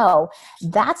 wow,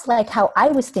 that's like how I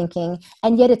was thinking,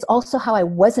 and yet it's also how I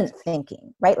wasn't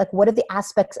thinking, right? Like, what are the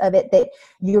aspects of it that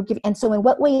you're giving? And so in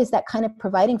what way is that kind of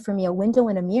providing for me a window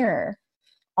and a mirror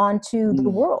onto the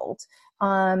world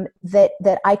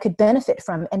that I could benefit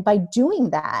from? And by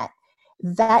doing that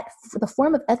the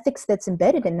form of ethics that's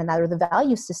embedded in that, or the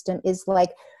value system, is like,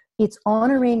 it's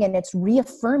honoring and it's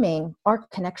reaffirming our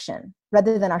connection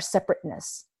rather than our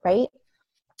separateness, right?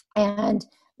 And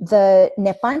the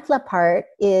Nepantla part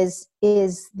is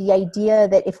the idea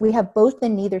that if we have both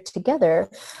and neither together,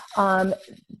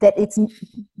 that it's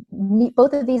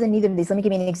both of these and neither of these. Let me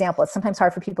give you an example. It's sometimes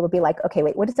hard for people to be like, okay,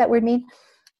 wait, what does that word mean?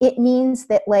 It means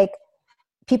that, like,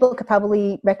 people could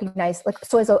probably recognize, like,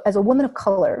 so as a woman of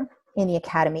color in the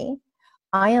academy,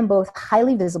 I am both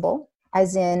highly visible,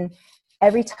 as in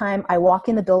every time I walk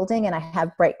in the building and I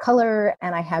have bright color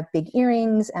and I have big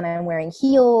earrings and I'm wearing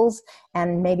heels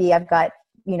and maybe I've got,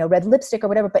 red lipstick or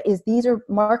whatever, but these are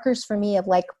markers for me of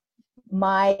like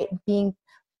my being,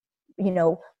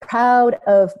 proud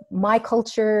of my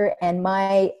culture and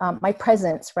my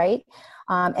presence, right?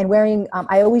 And wearing,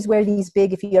 I always wear these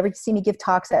big, if you ever see me give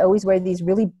talks, I always wear these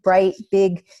really bright,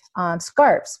 big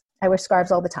scarves. I wear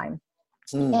scarves all the time.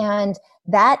 And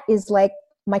that is like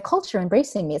my culture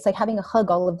embracing me. It's like having a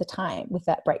hug all of the time with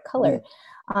that bright color.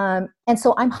 And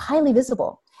so I'm highly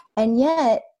visible. And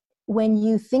yet, when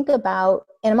you think about,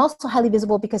 and I'm also highly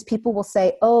visible because people will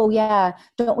say, oh yeah,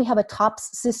 don't we have a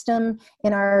TOPS system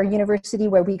in our university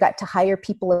where we got to hire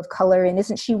people of color? And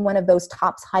isn't she one of those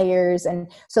TOPS hires? And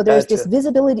so there's this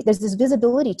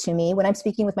visibility to me when I'm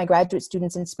speaking with my graduate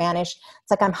students in Spanish.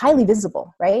 It's like I'm highly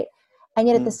visible, right? And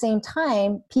yet at the same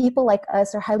time, people like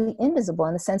us are highly invisible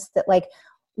in the sense that, like,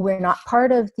 we're not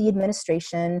part of the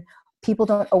administration. People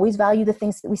don't always value the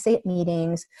things that we say at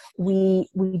meetings. We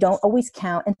don't always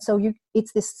count. And so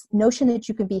it's this notion that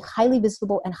you can be highly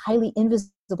visible and highly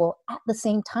invisible at the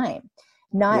same time.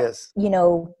 Not,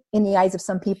 in the eyes of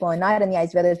some people and not in the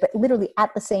eyes of others, but literally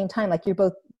at the same time. Like, you're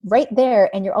both right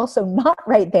there and you're also not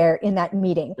right there in that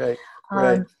meeting.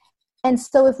 Right. And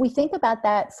so if we think about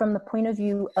that from the point of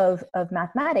view of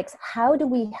mathematics, how do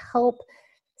we help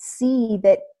see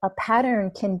that a pattern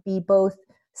can be both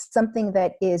something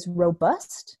that is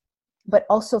robust, but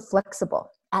also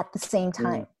flexible at the same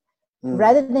time,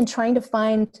 rather than trying to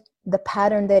find the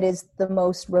pattern that is the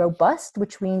most robust,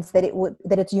 which means that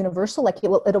it's universal, like it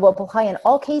will apply in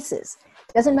all cases.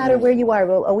 It doesn't matter where you are, it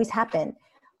will always happen.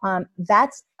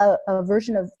 That's a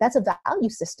value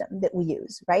system that we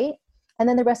use, right? And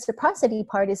then the reciprocity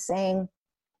part is saying,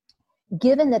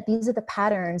 given that these are the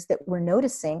patterns that we're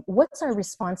noticing, what's our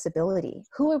responsibility?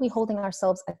 Who are we holding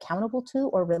ourselves accountable to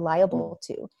or reliable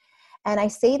to? And I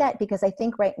say that because I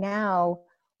think right now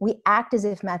we act as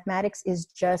if mathematics is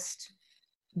just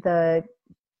the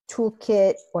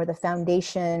toolkit or the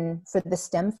foundation for the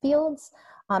STEM fields.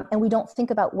 And we don't think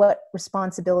about what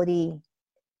responsibility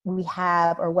we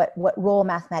have or what role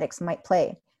mathematics might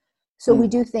play. So we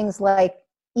do things like,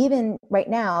 even right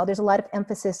now, there's a lot of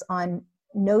emphasis on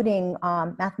noting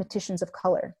mathematicians of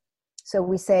color. So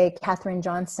we say Katherine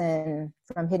Johnson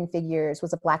from Hidden Figures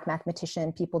was a Black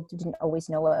mathematician people didn't always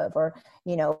know of, or,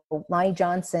 Lonnie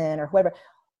Johnson or whoever.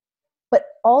 But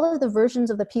all of the versions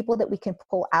of the people that we can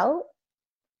pull out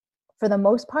for the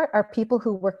most part, are people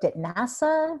who worked at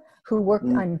NASA, who worked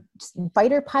on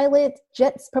fighter pilot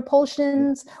jets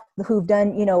propulsions, who've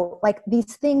done, like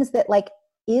these things that like,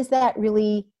 is that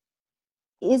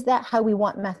how we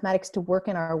want mathematics to work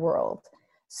in our world?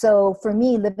 So for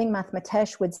me, Living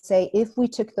Mathmatesh would say, if we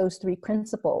took those three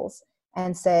principles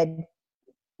and said,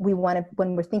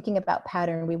 when we're thinking about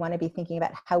pattern, we want to be thinking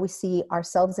about how we see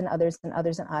ourselves and others and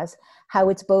us, how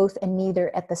it's both and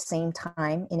neither at the same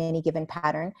time in any given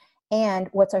pattern, and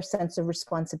what's our sense of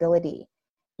responsibility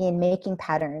in making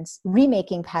patterns,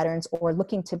 remaking patterns, or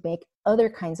looking to make other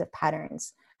kinds of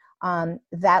patterns.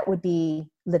 That would be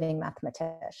Living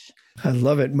Mathmatesh. I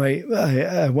love it.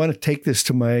 I want to take this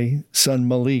to my son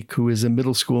Malik, who is a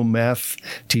middle school math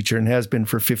teacher and has been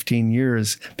for 15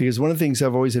 years, because one of the things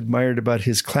I've always admired about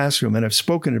his classroom, and I've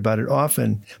spoken about it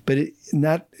often, but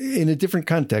not in a different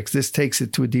context. This takes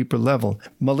it to a deeper level.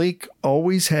 Malik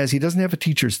always he doesn't have a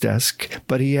teacher's desk,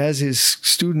 but he has his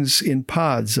students in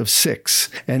pods of 6.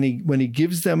 And when he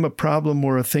gives them a problem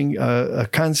or a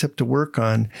concept to work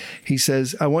on, he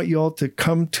says, I want you all to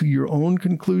come to your own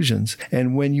conclusions.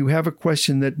 And when you have a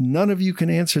question that none of you can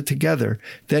answer together,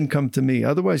 then come to me.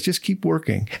 Otherwise, just keep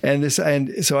working. And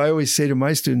so I always say to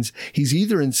my students, he's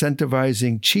either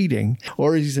incentivizing cheating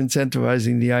or he's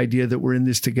incentivizing the idea that we're in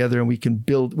this together and we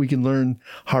can learn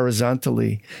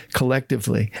horizontally,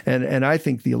 collectively. And I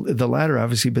think the latter,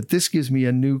 obviously, but this gives me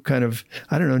a new kind of,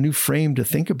 new frame to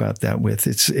think about that with.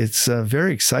 It's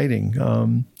very exciting.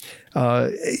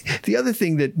 The other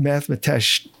thing that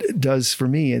Mathmatesh does for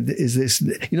me is this,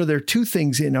 there are two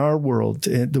things in our world,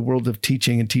 in the world of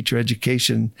teaching and teacher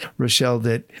education, Rochelle,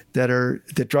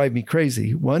 that drive me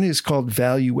crazy. One is called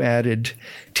value-added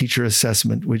teacher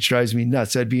assessment, which drives me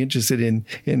nuts. I'd be interested in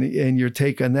your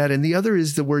take on that. And the other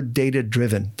is the word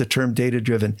data-driven, the term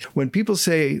data-driven. When people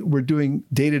say we're doing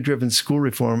data-driven school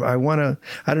reform,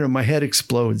 my head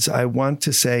explodes. I want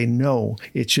to say, no,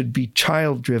 it should be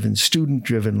child-driven,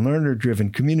 student-driven, learner-driven,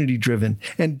 community-driven,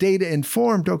 and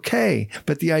data-informed, okay.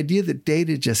 But the idea that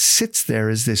data just sits there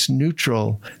as this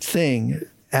neutral thing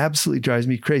absolutely drives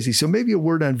me crazy. So maybe a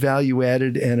word on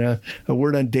value-added and a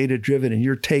word on data-driven and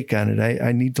your take on it.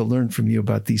 I need to learn from you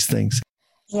about these things.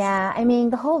 Yeah,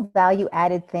 the whole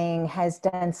value-added thing has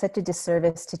done such a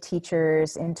disservice to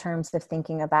teachers in terms of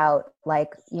thinking about,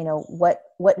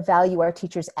 what value are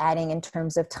teachers adding in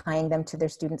terms of tying them to their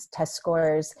students' test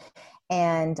scores.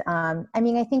 And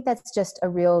I think that's just a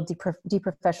real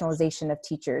deprofessionalization of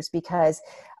teachers, because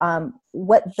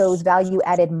what those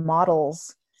value-added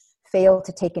models fail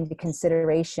to take into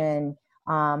consideration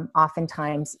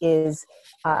oftentimes is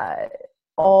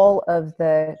all of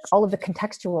the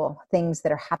contextual things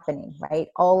that are happening, right?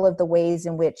 All of the ways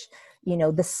in which,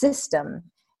 the system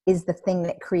is the thing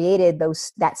that created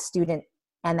that student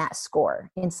and that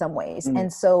score in some ways.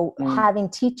 And so having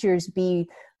teachers be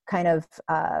kind of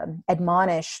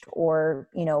admonished or,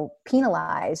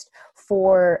 penalized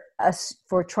for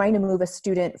trying to move a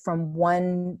student from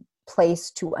one place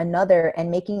to another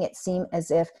and making it seem as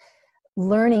if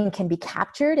learning can be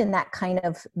captured in that kind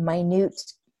of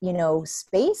minute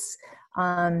space.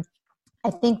 I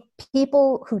think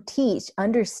people who teach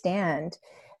understand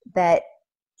that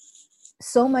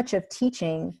so much of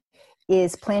teaching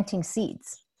is planting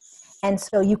seeds. And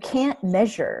so you can't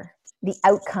measure the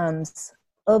outcomes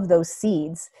of those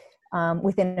seeds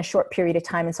within a short period of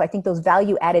time. And so I think those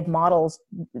value-added models,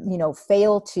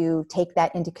 fail to take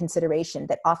that into consideration,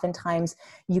 that oftentimes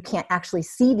you can't actually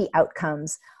see the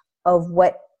outcomes of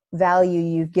what value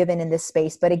you've given in this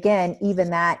space. But again, even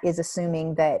that is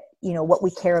assuming that, what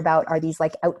we care about are these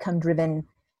like outcome-driven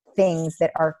things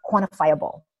that are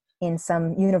quantifiable in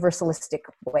some universalistic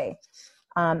way.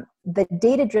 The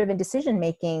data-driven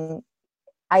decision-making,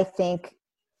 I think,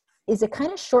 is a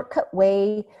kind of shortcut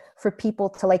way for people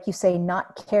to, like you say,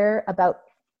 not care about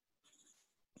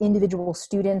individual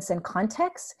students and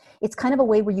contexts. It's kind of a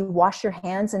way where you wash your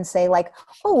hands and say like,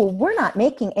 oh, we're not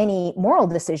making any moral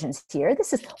decisions here.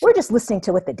 We're just listening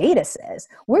to what the data says.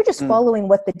 We're just following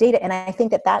what the data, and I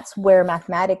think that that's where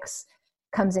mathematics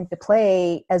comes into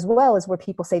play, as well as where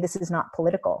people say this is not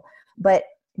political. But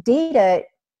data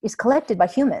is collected by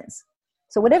humans.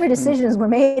 So whatever decisions were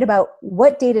made about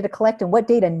what data to collect and what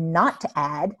data not to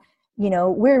add,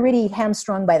 we're already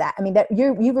hamstrung by that. That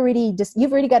you've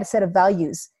already got a set of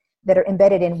values that are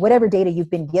embedded in whatever data you've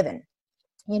been given.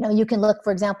 You can look,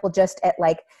 for example, just at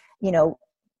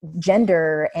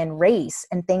gender and race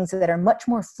and things that are much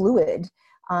more fluid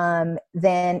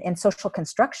then and social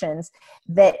constructions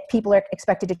that people are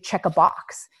expected to check a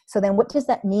box. So then what does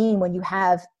that mean when you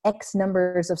have X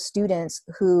numbers of students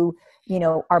who,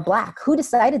 are Black? Who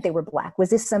decided they were Black?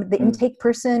 Was this the intake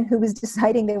person who was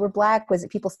deciding they were Black? Was it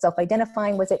people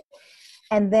self-identifying? Was it?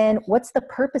 And then what's the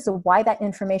purpose of why that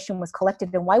information was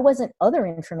collected, and why wasn't other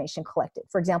information collected,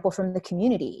 for example, from the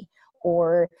community?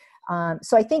 Or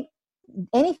so I think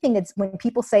anything that's, when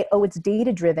people say, oh, it's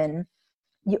data driven,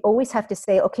 you always have to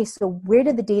say, okay, so where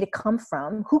did the data come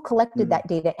from? Who collected that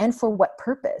data, and for what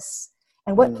purpose?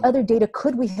 And what other data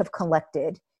could we have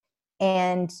collected?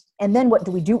 And then what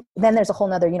do we do? Then there's a whole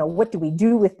nother, what do we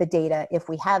do with the data if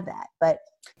we have that? But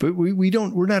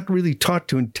we're not really taught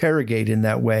to interrogate in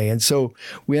that way. And so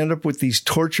we end up with these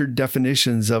tortured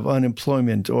definitions of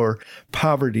unemployment or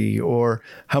poverty or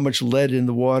how much lead in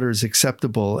the water is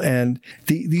acceptable. And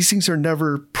these things are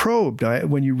never probed.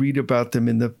 When you read about them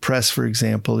in the press, for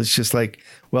example, it's just like,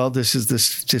 well, this is the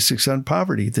statistics on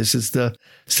poverty. This is the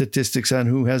statistics on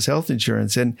who has health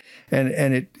insurance. And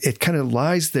it kind of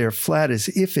lies there flat as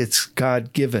if it's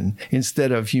God-given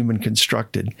instead of human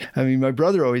constructed. I mean, my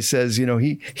brother always says,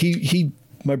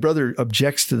 my brother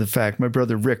objects to the fact, my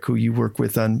brother Rick, who you work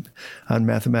with on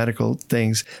mathematical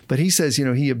things, but he says,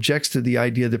 he objects to the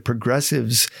idea that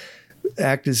progressives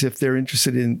act as if they're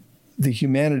interested in the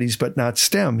humanities, but not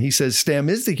STEM. He says STEM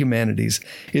is the humanities.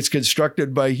 It's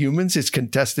constructed by humans. It's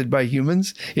contested by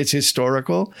humans. It's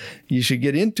historical. You should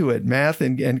get into it, math,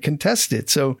 and contest it.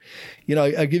 So,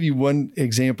 I'll give you one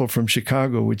example from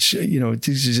Chicago, which,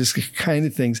 these are just the kind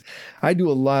of things. I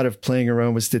do a lot of playing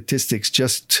around with statistics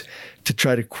just to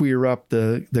try to queer up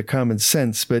the common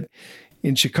sense. But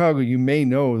in Chicago, you may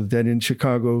know that in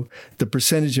Chicago, the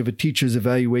percentage of a teacher's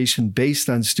evaluation based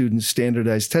on students'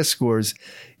 standardized test scores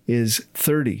is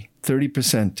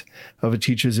 30% of a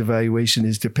teacher's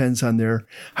evaluation depends on their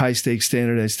high stakes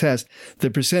standardized test.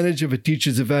 The percentage of a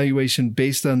teacher's evaluation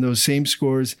based on those same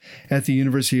scores at the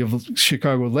University of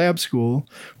Chicago Lab School,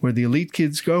 where the elite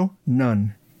kids go,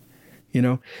 none.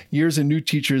 Years a new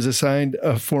teacher is assigned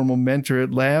a formal mentor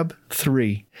at Lab,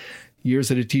 3. Years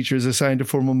that a teacher is assigned a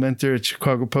formal mentor at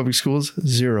Chicago Public Schools,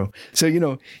 0. So,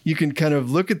 you can kind of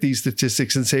look at these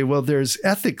statistics and say, well, there's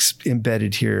ethics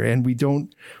embedded here, and we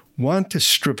don't want to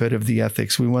strip it of the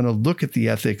ethics. We want to look at the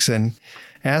ethics and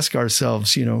ask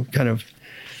ourselves, kind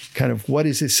of what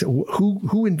is this? Who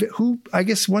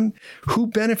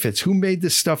benefits? Who made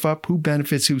this stuff up? Who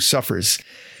benefits? Who suffers?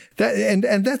 And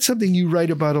that's something you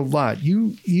write about a lot.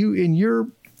 You in your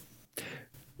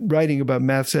writing about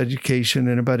maths education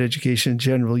and about education in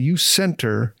general, you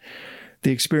center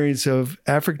the experience of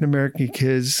African-American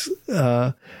kids,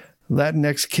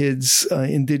 Latinx kids,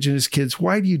 indigenous kids.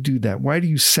 Why do you do that? Why do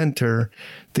you center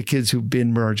the kids who've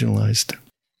been marginalized?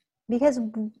 Because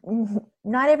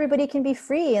not everybody can be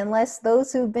free unless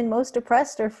those who've been most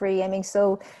oppressed are free. I mean,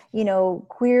 so,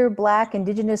 queer, Black,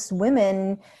 indigenous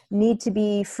women need to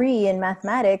be free in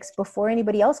mathematics before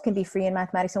anybody else can be free in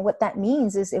mathematics. And what that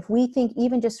means is, if we think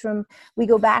even just we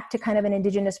go back to kind of an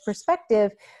indigenous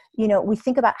perspective, we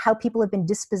think about how people have been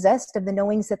dispossessed of the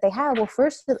knowings that they have. Well,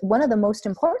 first, one of the most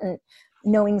important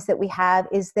knowings that we have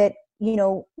is that,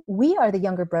 we are the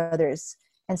younger brothers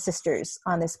and sisters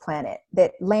on this planet,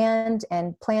 that land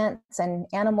and plants and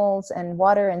animals and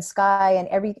water and sky and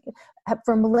everything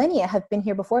for millennia have been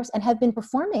here before us and have been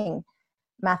performing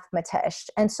mathmatesh.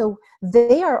 And so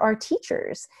they are our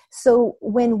teachers. So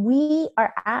when we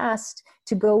are asked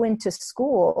to go into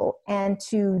school and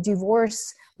to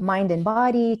divorce mind and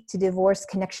body, to divorce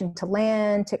connection to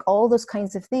land, to all those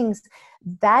kinds of things,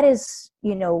 that is,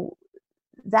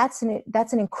 that's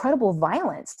an incredible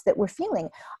violence that we're feeling.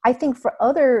 I think for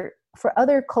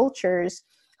other cultures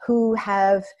who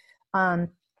have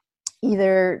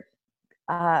either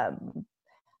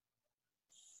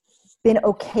been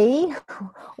okay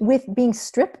with being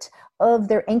stripped of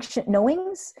their ancient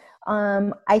knowings,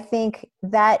 I think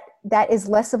that is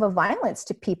less of a violence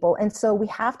to people. And so we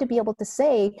have to be able to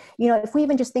say, if we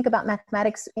even just think about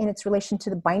mathematics in its relation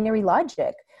to the binary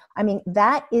logic, I mean,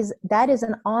 that is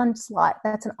an onslaught.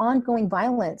 That's an ongoing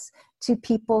violence to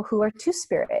people who are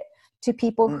two-spirit, to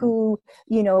people who,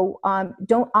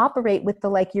 don't operate with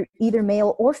the, you're either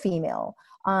male or female.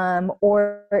 And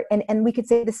we could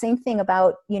say the same thing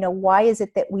about, why is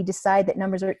it that we decide that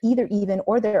numbers are either even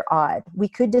or they're odd? We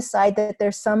could decide that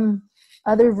there's some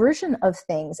other version of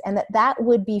things, and that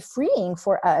would be freeing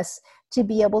for us to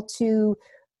be able to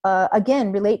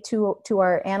again, relate to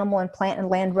our animal and plant and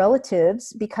land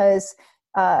relatives, because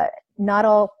not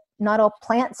all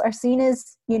plants are seen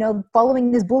as,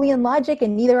 following this Boolean logic,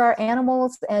 and neither are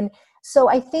animals. And so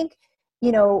I think,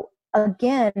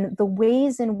 again, the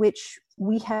ways in which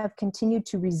we have continued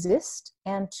to resist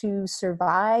and to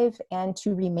survive and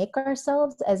to remake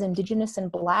ourselves as Indigenous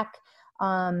and Black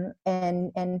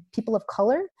and people of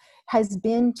color has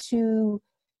been to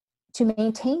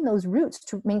maintain those roots,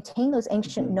 to maintain those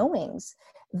ancient knowings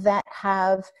that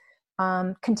have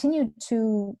continued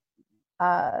to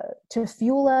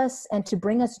fuel us and to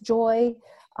bring us joy.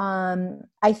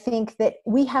 I think that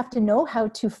we have to know how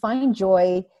to find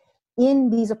joy in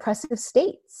these oppressive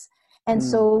states. And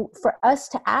so for us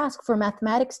to ask for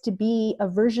mathematics to be a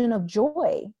version of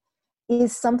joy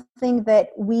is something that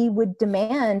we would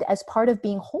demand as part of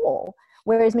being whole.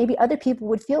 Whereas maybe other people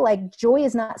would feel like joy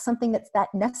is not something that's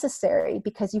that necessary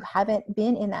because you haven't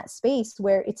been in that space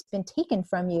where it's been taken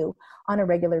from you on a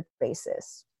regular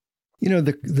basis. You know,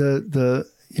 the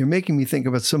you're making me think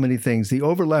about so many things. The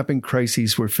overlapping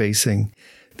crises we're facing,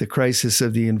 the crisis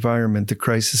of the environment, the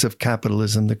crisis of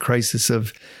capitalism, the crisis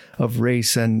of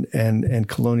race and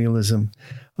colonialism,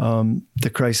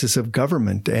 the crisis of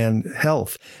government and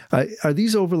health. Are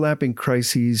these overlapping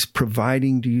crises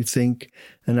providing, do you think,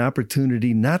 an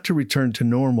opportunity not to return to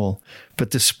normal,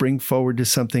 but to spring forward to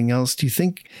something else? Do you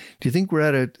think we're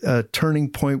at a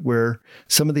turning point where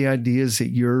some of the ideas that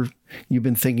you've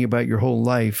been thinking about your whole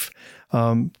life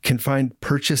can find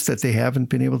purchase that they haven't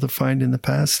been able to find in the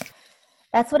past?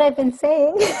 That's what I've been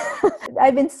saying.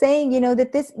 I've been saying,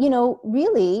 that this,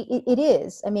 really it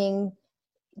is. I mean,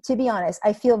 to be honest,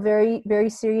 I feel very, very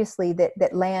seriously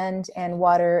that land and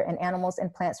water and animals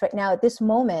and plants right now at this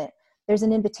moment, there's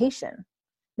an invitation.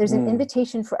 There's an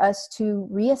invitation for us to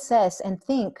reassess and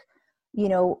think,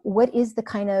 what is the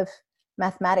kind of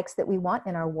mathematics that we want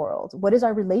in our world? What is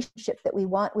our relationship that we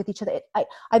want with each other?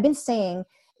 I've been saying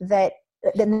that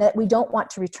we don't want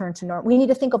to return to normal. We need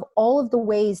to think of all of the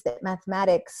ways that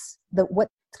mathematics,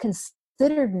 what's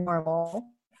considered normal,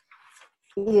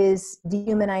 is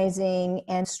dehumanizing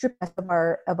and stripping us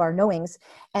of our knowings,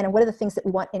 and what are the things that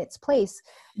we want in its place.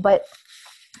 But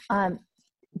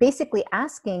basically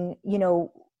asking,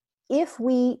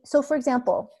 for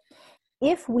example,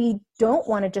 if we don't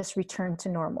want to just return to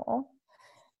normal,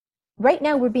 right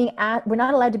now we're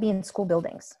not allowed to be in school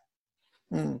buildings,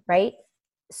 right?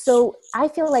 So I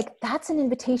feel like that's an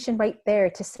invitation right there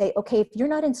to say, okay, if you're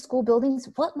not in school buildings,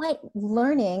 what might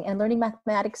learning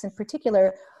mathematics in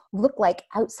particular look like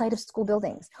outside of school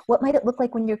buildings? What might it look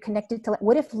like when you're connected to,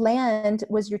 what if land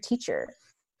was your teacher?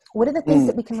 What are the things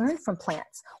that we can learn from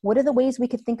plants? What are the ways we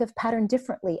could think of pattern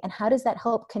differently? And how does that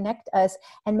help connect us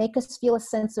and make us feel a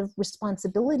sense of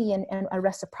responsibility and a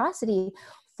reciprocity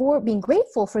for being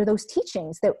grateful for those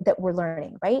teachings that we're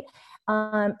learning, right?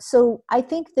 So I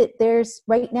think that there's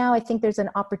an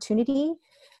opportunity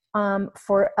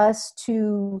for us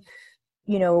to,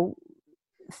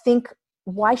 think,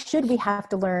 why should we have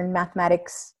to learn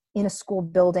mathematics in a school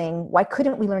building? Why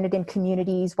couldn't we learn it in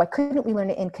communities? Why couldn't we learn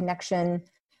it in connection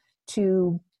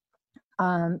to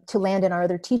land and our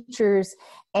other teachers?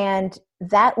 And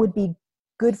that would be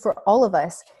good for all of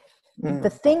us. The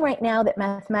thing right now that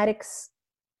mathematics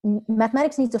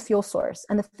needs a fuel source.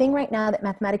 And the thing right now that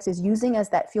mathematics is using as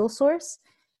that fuel source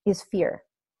is fear.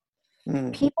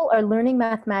 People are learning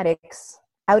mathematics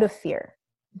out of fear.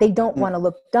 They don't want to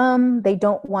look dumb. They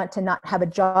don't want to not have a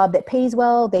job that pays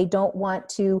well. They don't want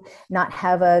to not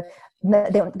have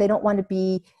they don't want to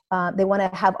be, they want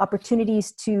to have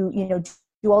opportunities to,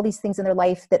 do all these things in their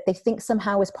life that they think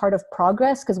somehow is part of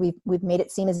progress, because we've made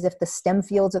it seem as if the STEM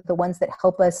fields are the ones that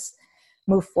help us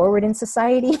move forward in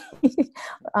society.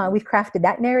 We've crafted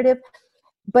that narrative.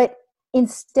 But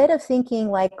instead of thinking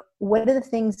like, what are the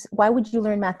things, why would you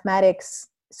learn mathematics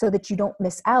so that you don't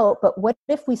miss out? But what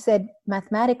if we said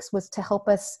mathematics was to help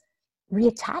us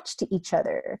reattach to each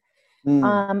other?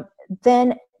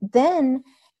 Then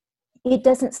it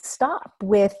doesn't stop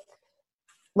with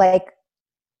like,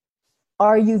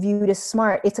 are you viewed as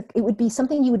smart? It would be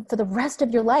something you would, for the rest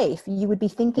of your life, you would be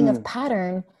thinking of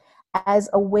pattern as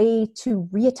a way to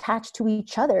reattach to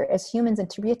each other as humans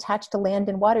and to reattach to land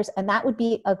and waters. And that would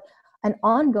be an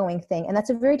ongoing thing. And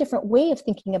that's a very different way of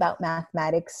thinking about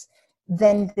mathematics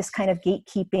than this kind of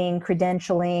gatekeeping,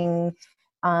 credentialing,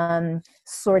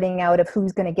 sorting out of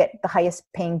who's going to get the highest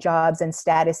paying jobs and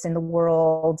status in the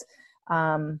world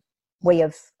way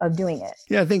of doing it.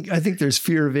 Yeah, I think there's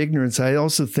fear of ignorance. I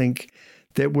also think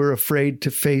that we're afraid to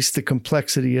face the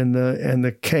complexity and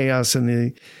the chaos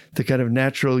and the kind of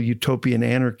natural utopian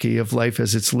anarchy of life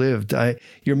as it's lived.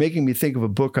 You're making me think of a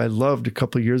book I loved a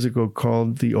couple of years ago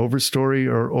called The Overstory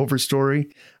or Overstory.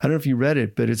 I don't know if you read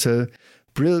it, but it's a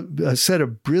a set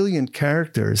of brilliant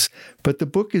characters, but the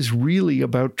book is really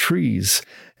about trees.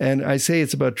 And I say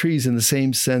it's about trees in the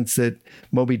same sense that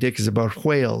Moby Dick is about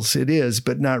whales. It is,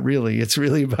 but not really. It's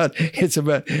really about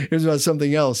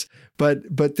something else.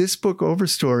 But this book,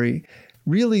 Overstory,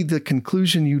 really the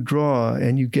conclusion you draw,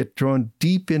 and you get drawn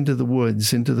deep into the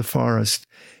woods, into the forest,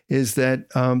 is that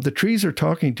the trees are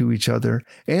talking to each other,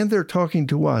 and they're talking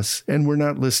to us, and we're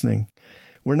not listening.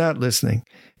 We're not listening,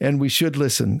 and we should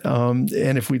listen.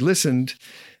 And if we listened,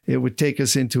 it would take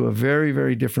us into a very,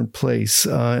 very different place,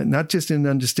 not just in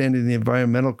understanding the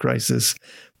environmental crisis,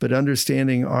 but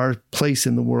understanding our place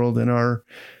in the world and our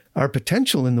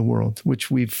potential in the world, which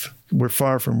we're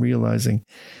far from realizing.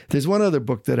 There's one other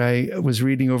book that I was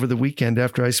reading over the weekend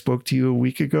after I spoke to you a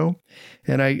week ago,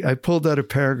 and I pulled out a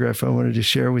paragraph I wanted to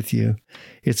share with you.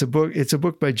 It's a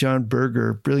book by John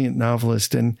Berger, brilliant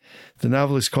novelist, and the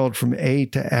novel is called From A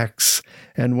to X.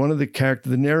 And one of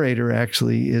the narrator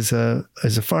actually is a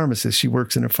pharmacist. She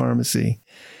works in a pharmacy.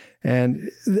 And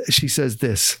she says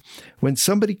this: when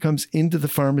somebody comes into the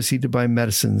pharmacy to buy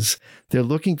medicines, they're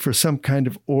looking for some kind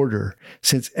of order,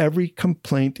 since every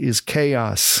complaint is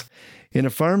chaos. In a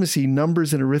pharmacy,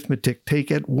 numbers and arithmetic take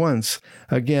at once,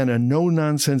 again, a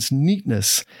no-nonsense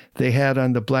neatness they had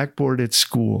on the blackboard at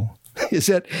school.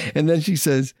 And then she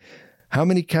says, how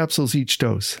many capsules each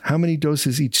dose? How many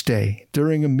doses each day?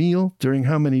 During a meal? During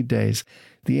how many days?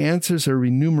 The answers are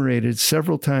enumerated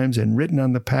several times and written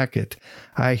on the packet.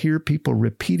 I hear people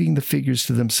repeating the figures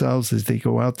to themselves as they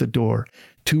go out the door.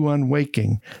 2 on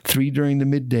waking, 3 during the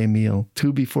midday meal,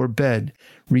 2 before bed,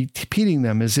 repeating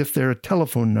them as if they're a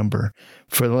telephone number.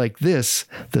 For like this,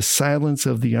 the silence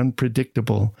of the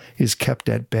unpredictable is kept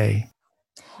at bay.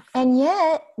 And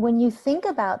yet, when you think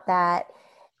about that,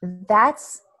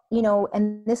 that's,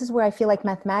 and this is where I feel like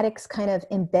mathematics kind of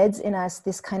embeds in us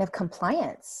this kind of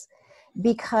compliance.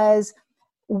 Because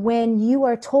when you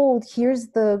are told, here's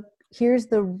the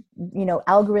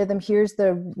algorithm, here's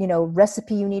the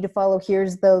recipe you need to follow,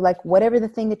 here's the whatever the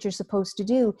thing that you're supposed to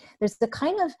do, there's the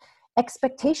kind of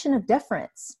expectation of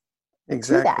deference.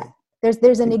 Exactly. To that.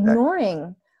 There's an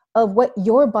ignoring of what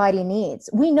your body needs.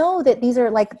 We know that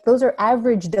those are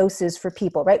average doses for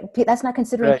people, right? That's not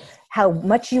considering how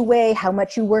much you weigh, how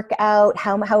much you work out,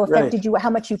 how affected you, how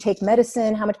much you take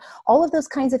medicine, how much, all of those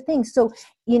kinds of things. So,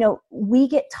 we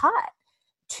get taught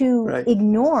to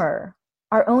ignore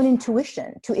our own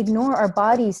intuition, to ignore our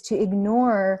bodies, to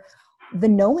ignore the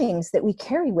knowings that we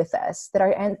carry with us, that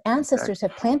our ancestors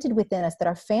have planted within us, that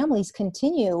our families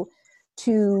continue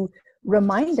to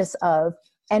remind us of.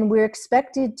 And we're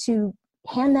expected to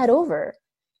hand that over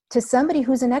to somebody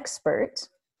who's an expert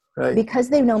because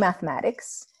they know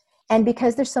mathematics and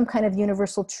because there's some kind of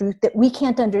universal truth that we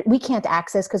can't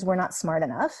access because we're not smart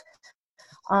enough.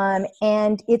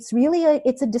 And it's really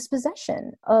it's a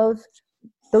dispossession of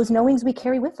those knowings we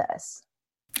carry with us.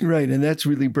 Right. And that's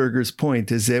really Berger's point,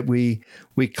 is that we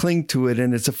cling to it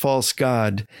and it's a false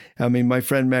god. I mean, my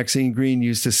friend Maxine Green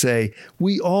used to say,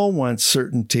 we all want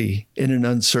certainty in an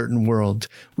uncertain world.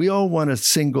 We all want a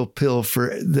single pill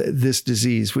for this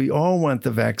disease. We all want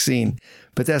the vaccine,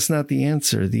 but that's not the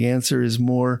answer. The answer is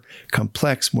more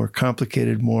complex, more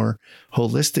complicated, more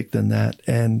holistic than that.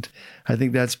 And I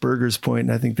think that's Berger's point,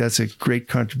 and I think that's a great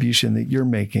contribution that you're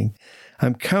making.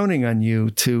 I'm counting on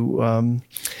you to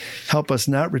help us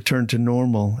not return to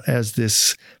normal as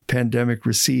this pandemic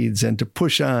recedes and to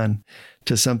push on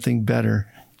to something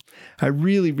better. I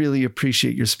really, really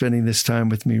appreciate your spending this time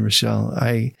with me, Rochelle.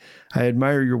 I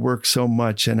admire your work so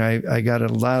much, and I got a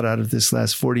lot out of this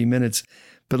last 40 minutes.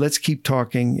 But let's keep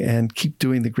talking and keep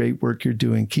doing the great work you're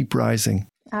doing. Keep rising.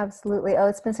 Absolutely. Oh,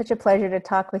 it's been such a pleasure to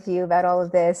talk with you about all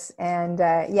of this. And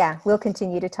we'll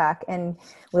continue to talk and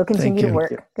we'll continue to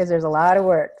work because there's a lot of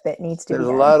work that needs to be done.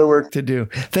 There's a lot of work to do.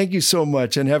 Thank you so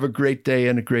much and have a great day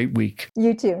and a great week.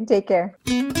 You too. Take care.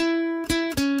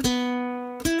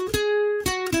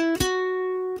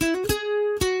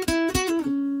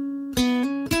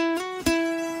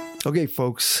 Okay,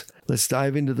 folks, let's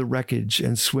dive into the wreckage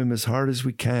and swim as hard as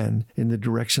we can in the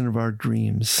direction of our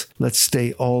dreams. Let's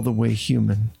stay all the way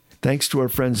human. Thanks to our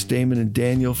friends Damon and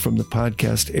Daniel from the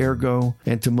podcast Ergo,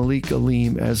 and to Malik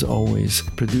Aleem, as always,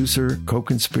 producer,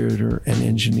 co-conspirator, and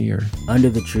engineer. Under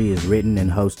the Tree is written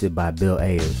and hosted by Bill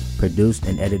Ayers, produced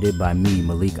and edited by me,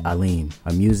 Malik Aleem.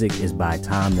 Our music is by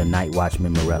Tom the Night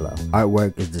Watchman Morello.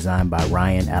 Artwork is designed by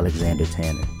Ryan Alexander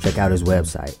Tanner. Check out his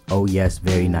website,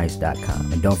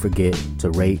 ohyesverynice.com. And don't forget to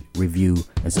rate, review,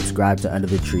 and subscribe to Under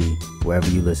the Tree wherever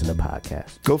you listen to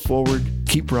podcasts. Go forward,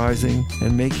 keep rising,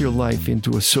 and make your life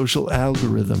into a social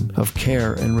algorithm of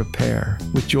care and repair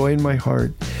with joy in my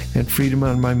heart and freedom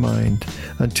on my mind.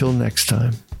 Until next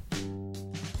time.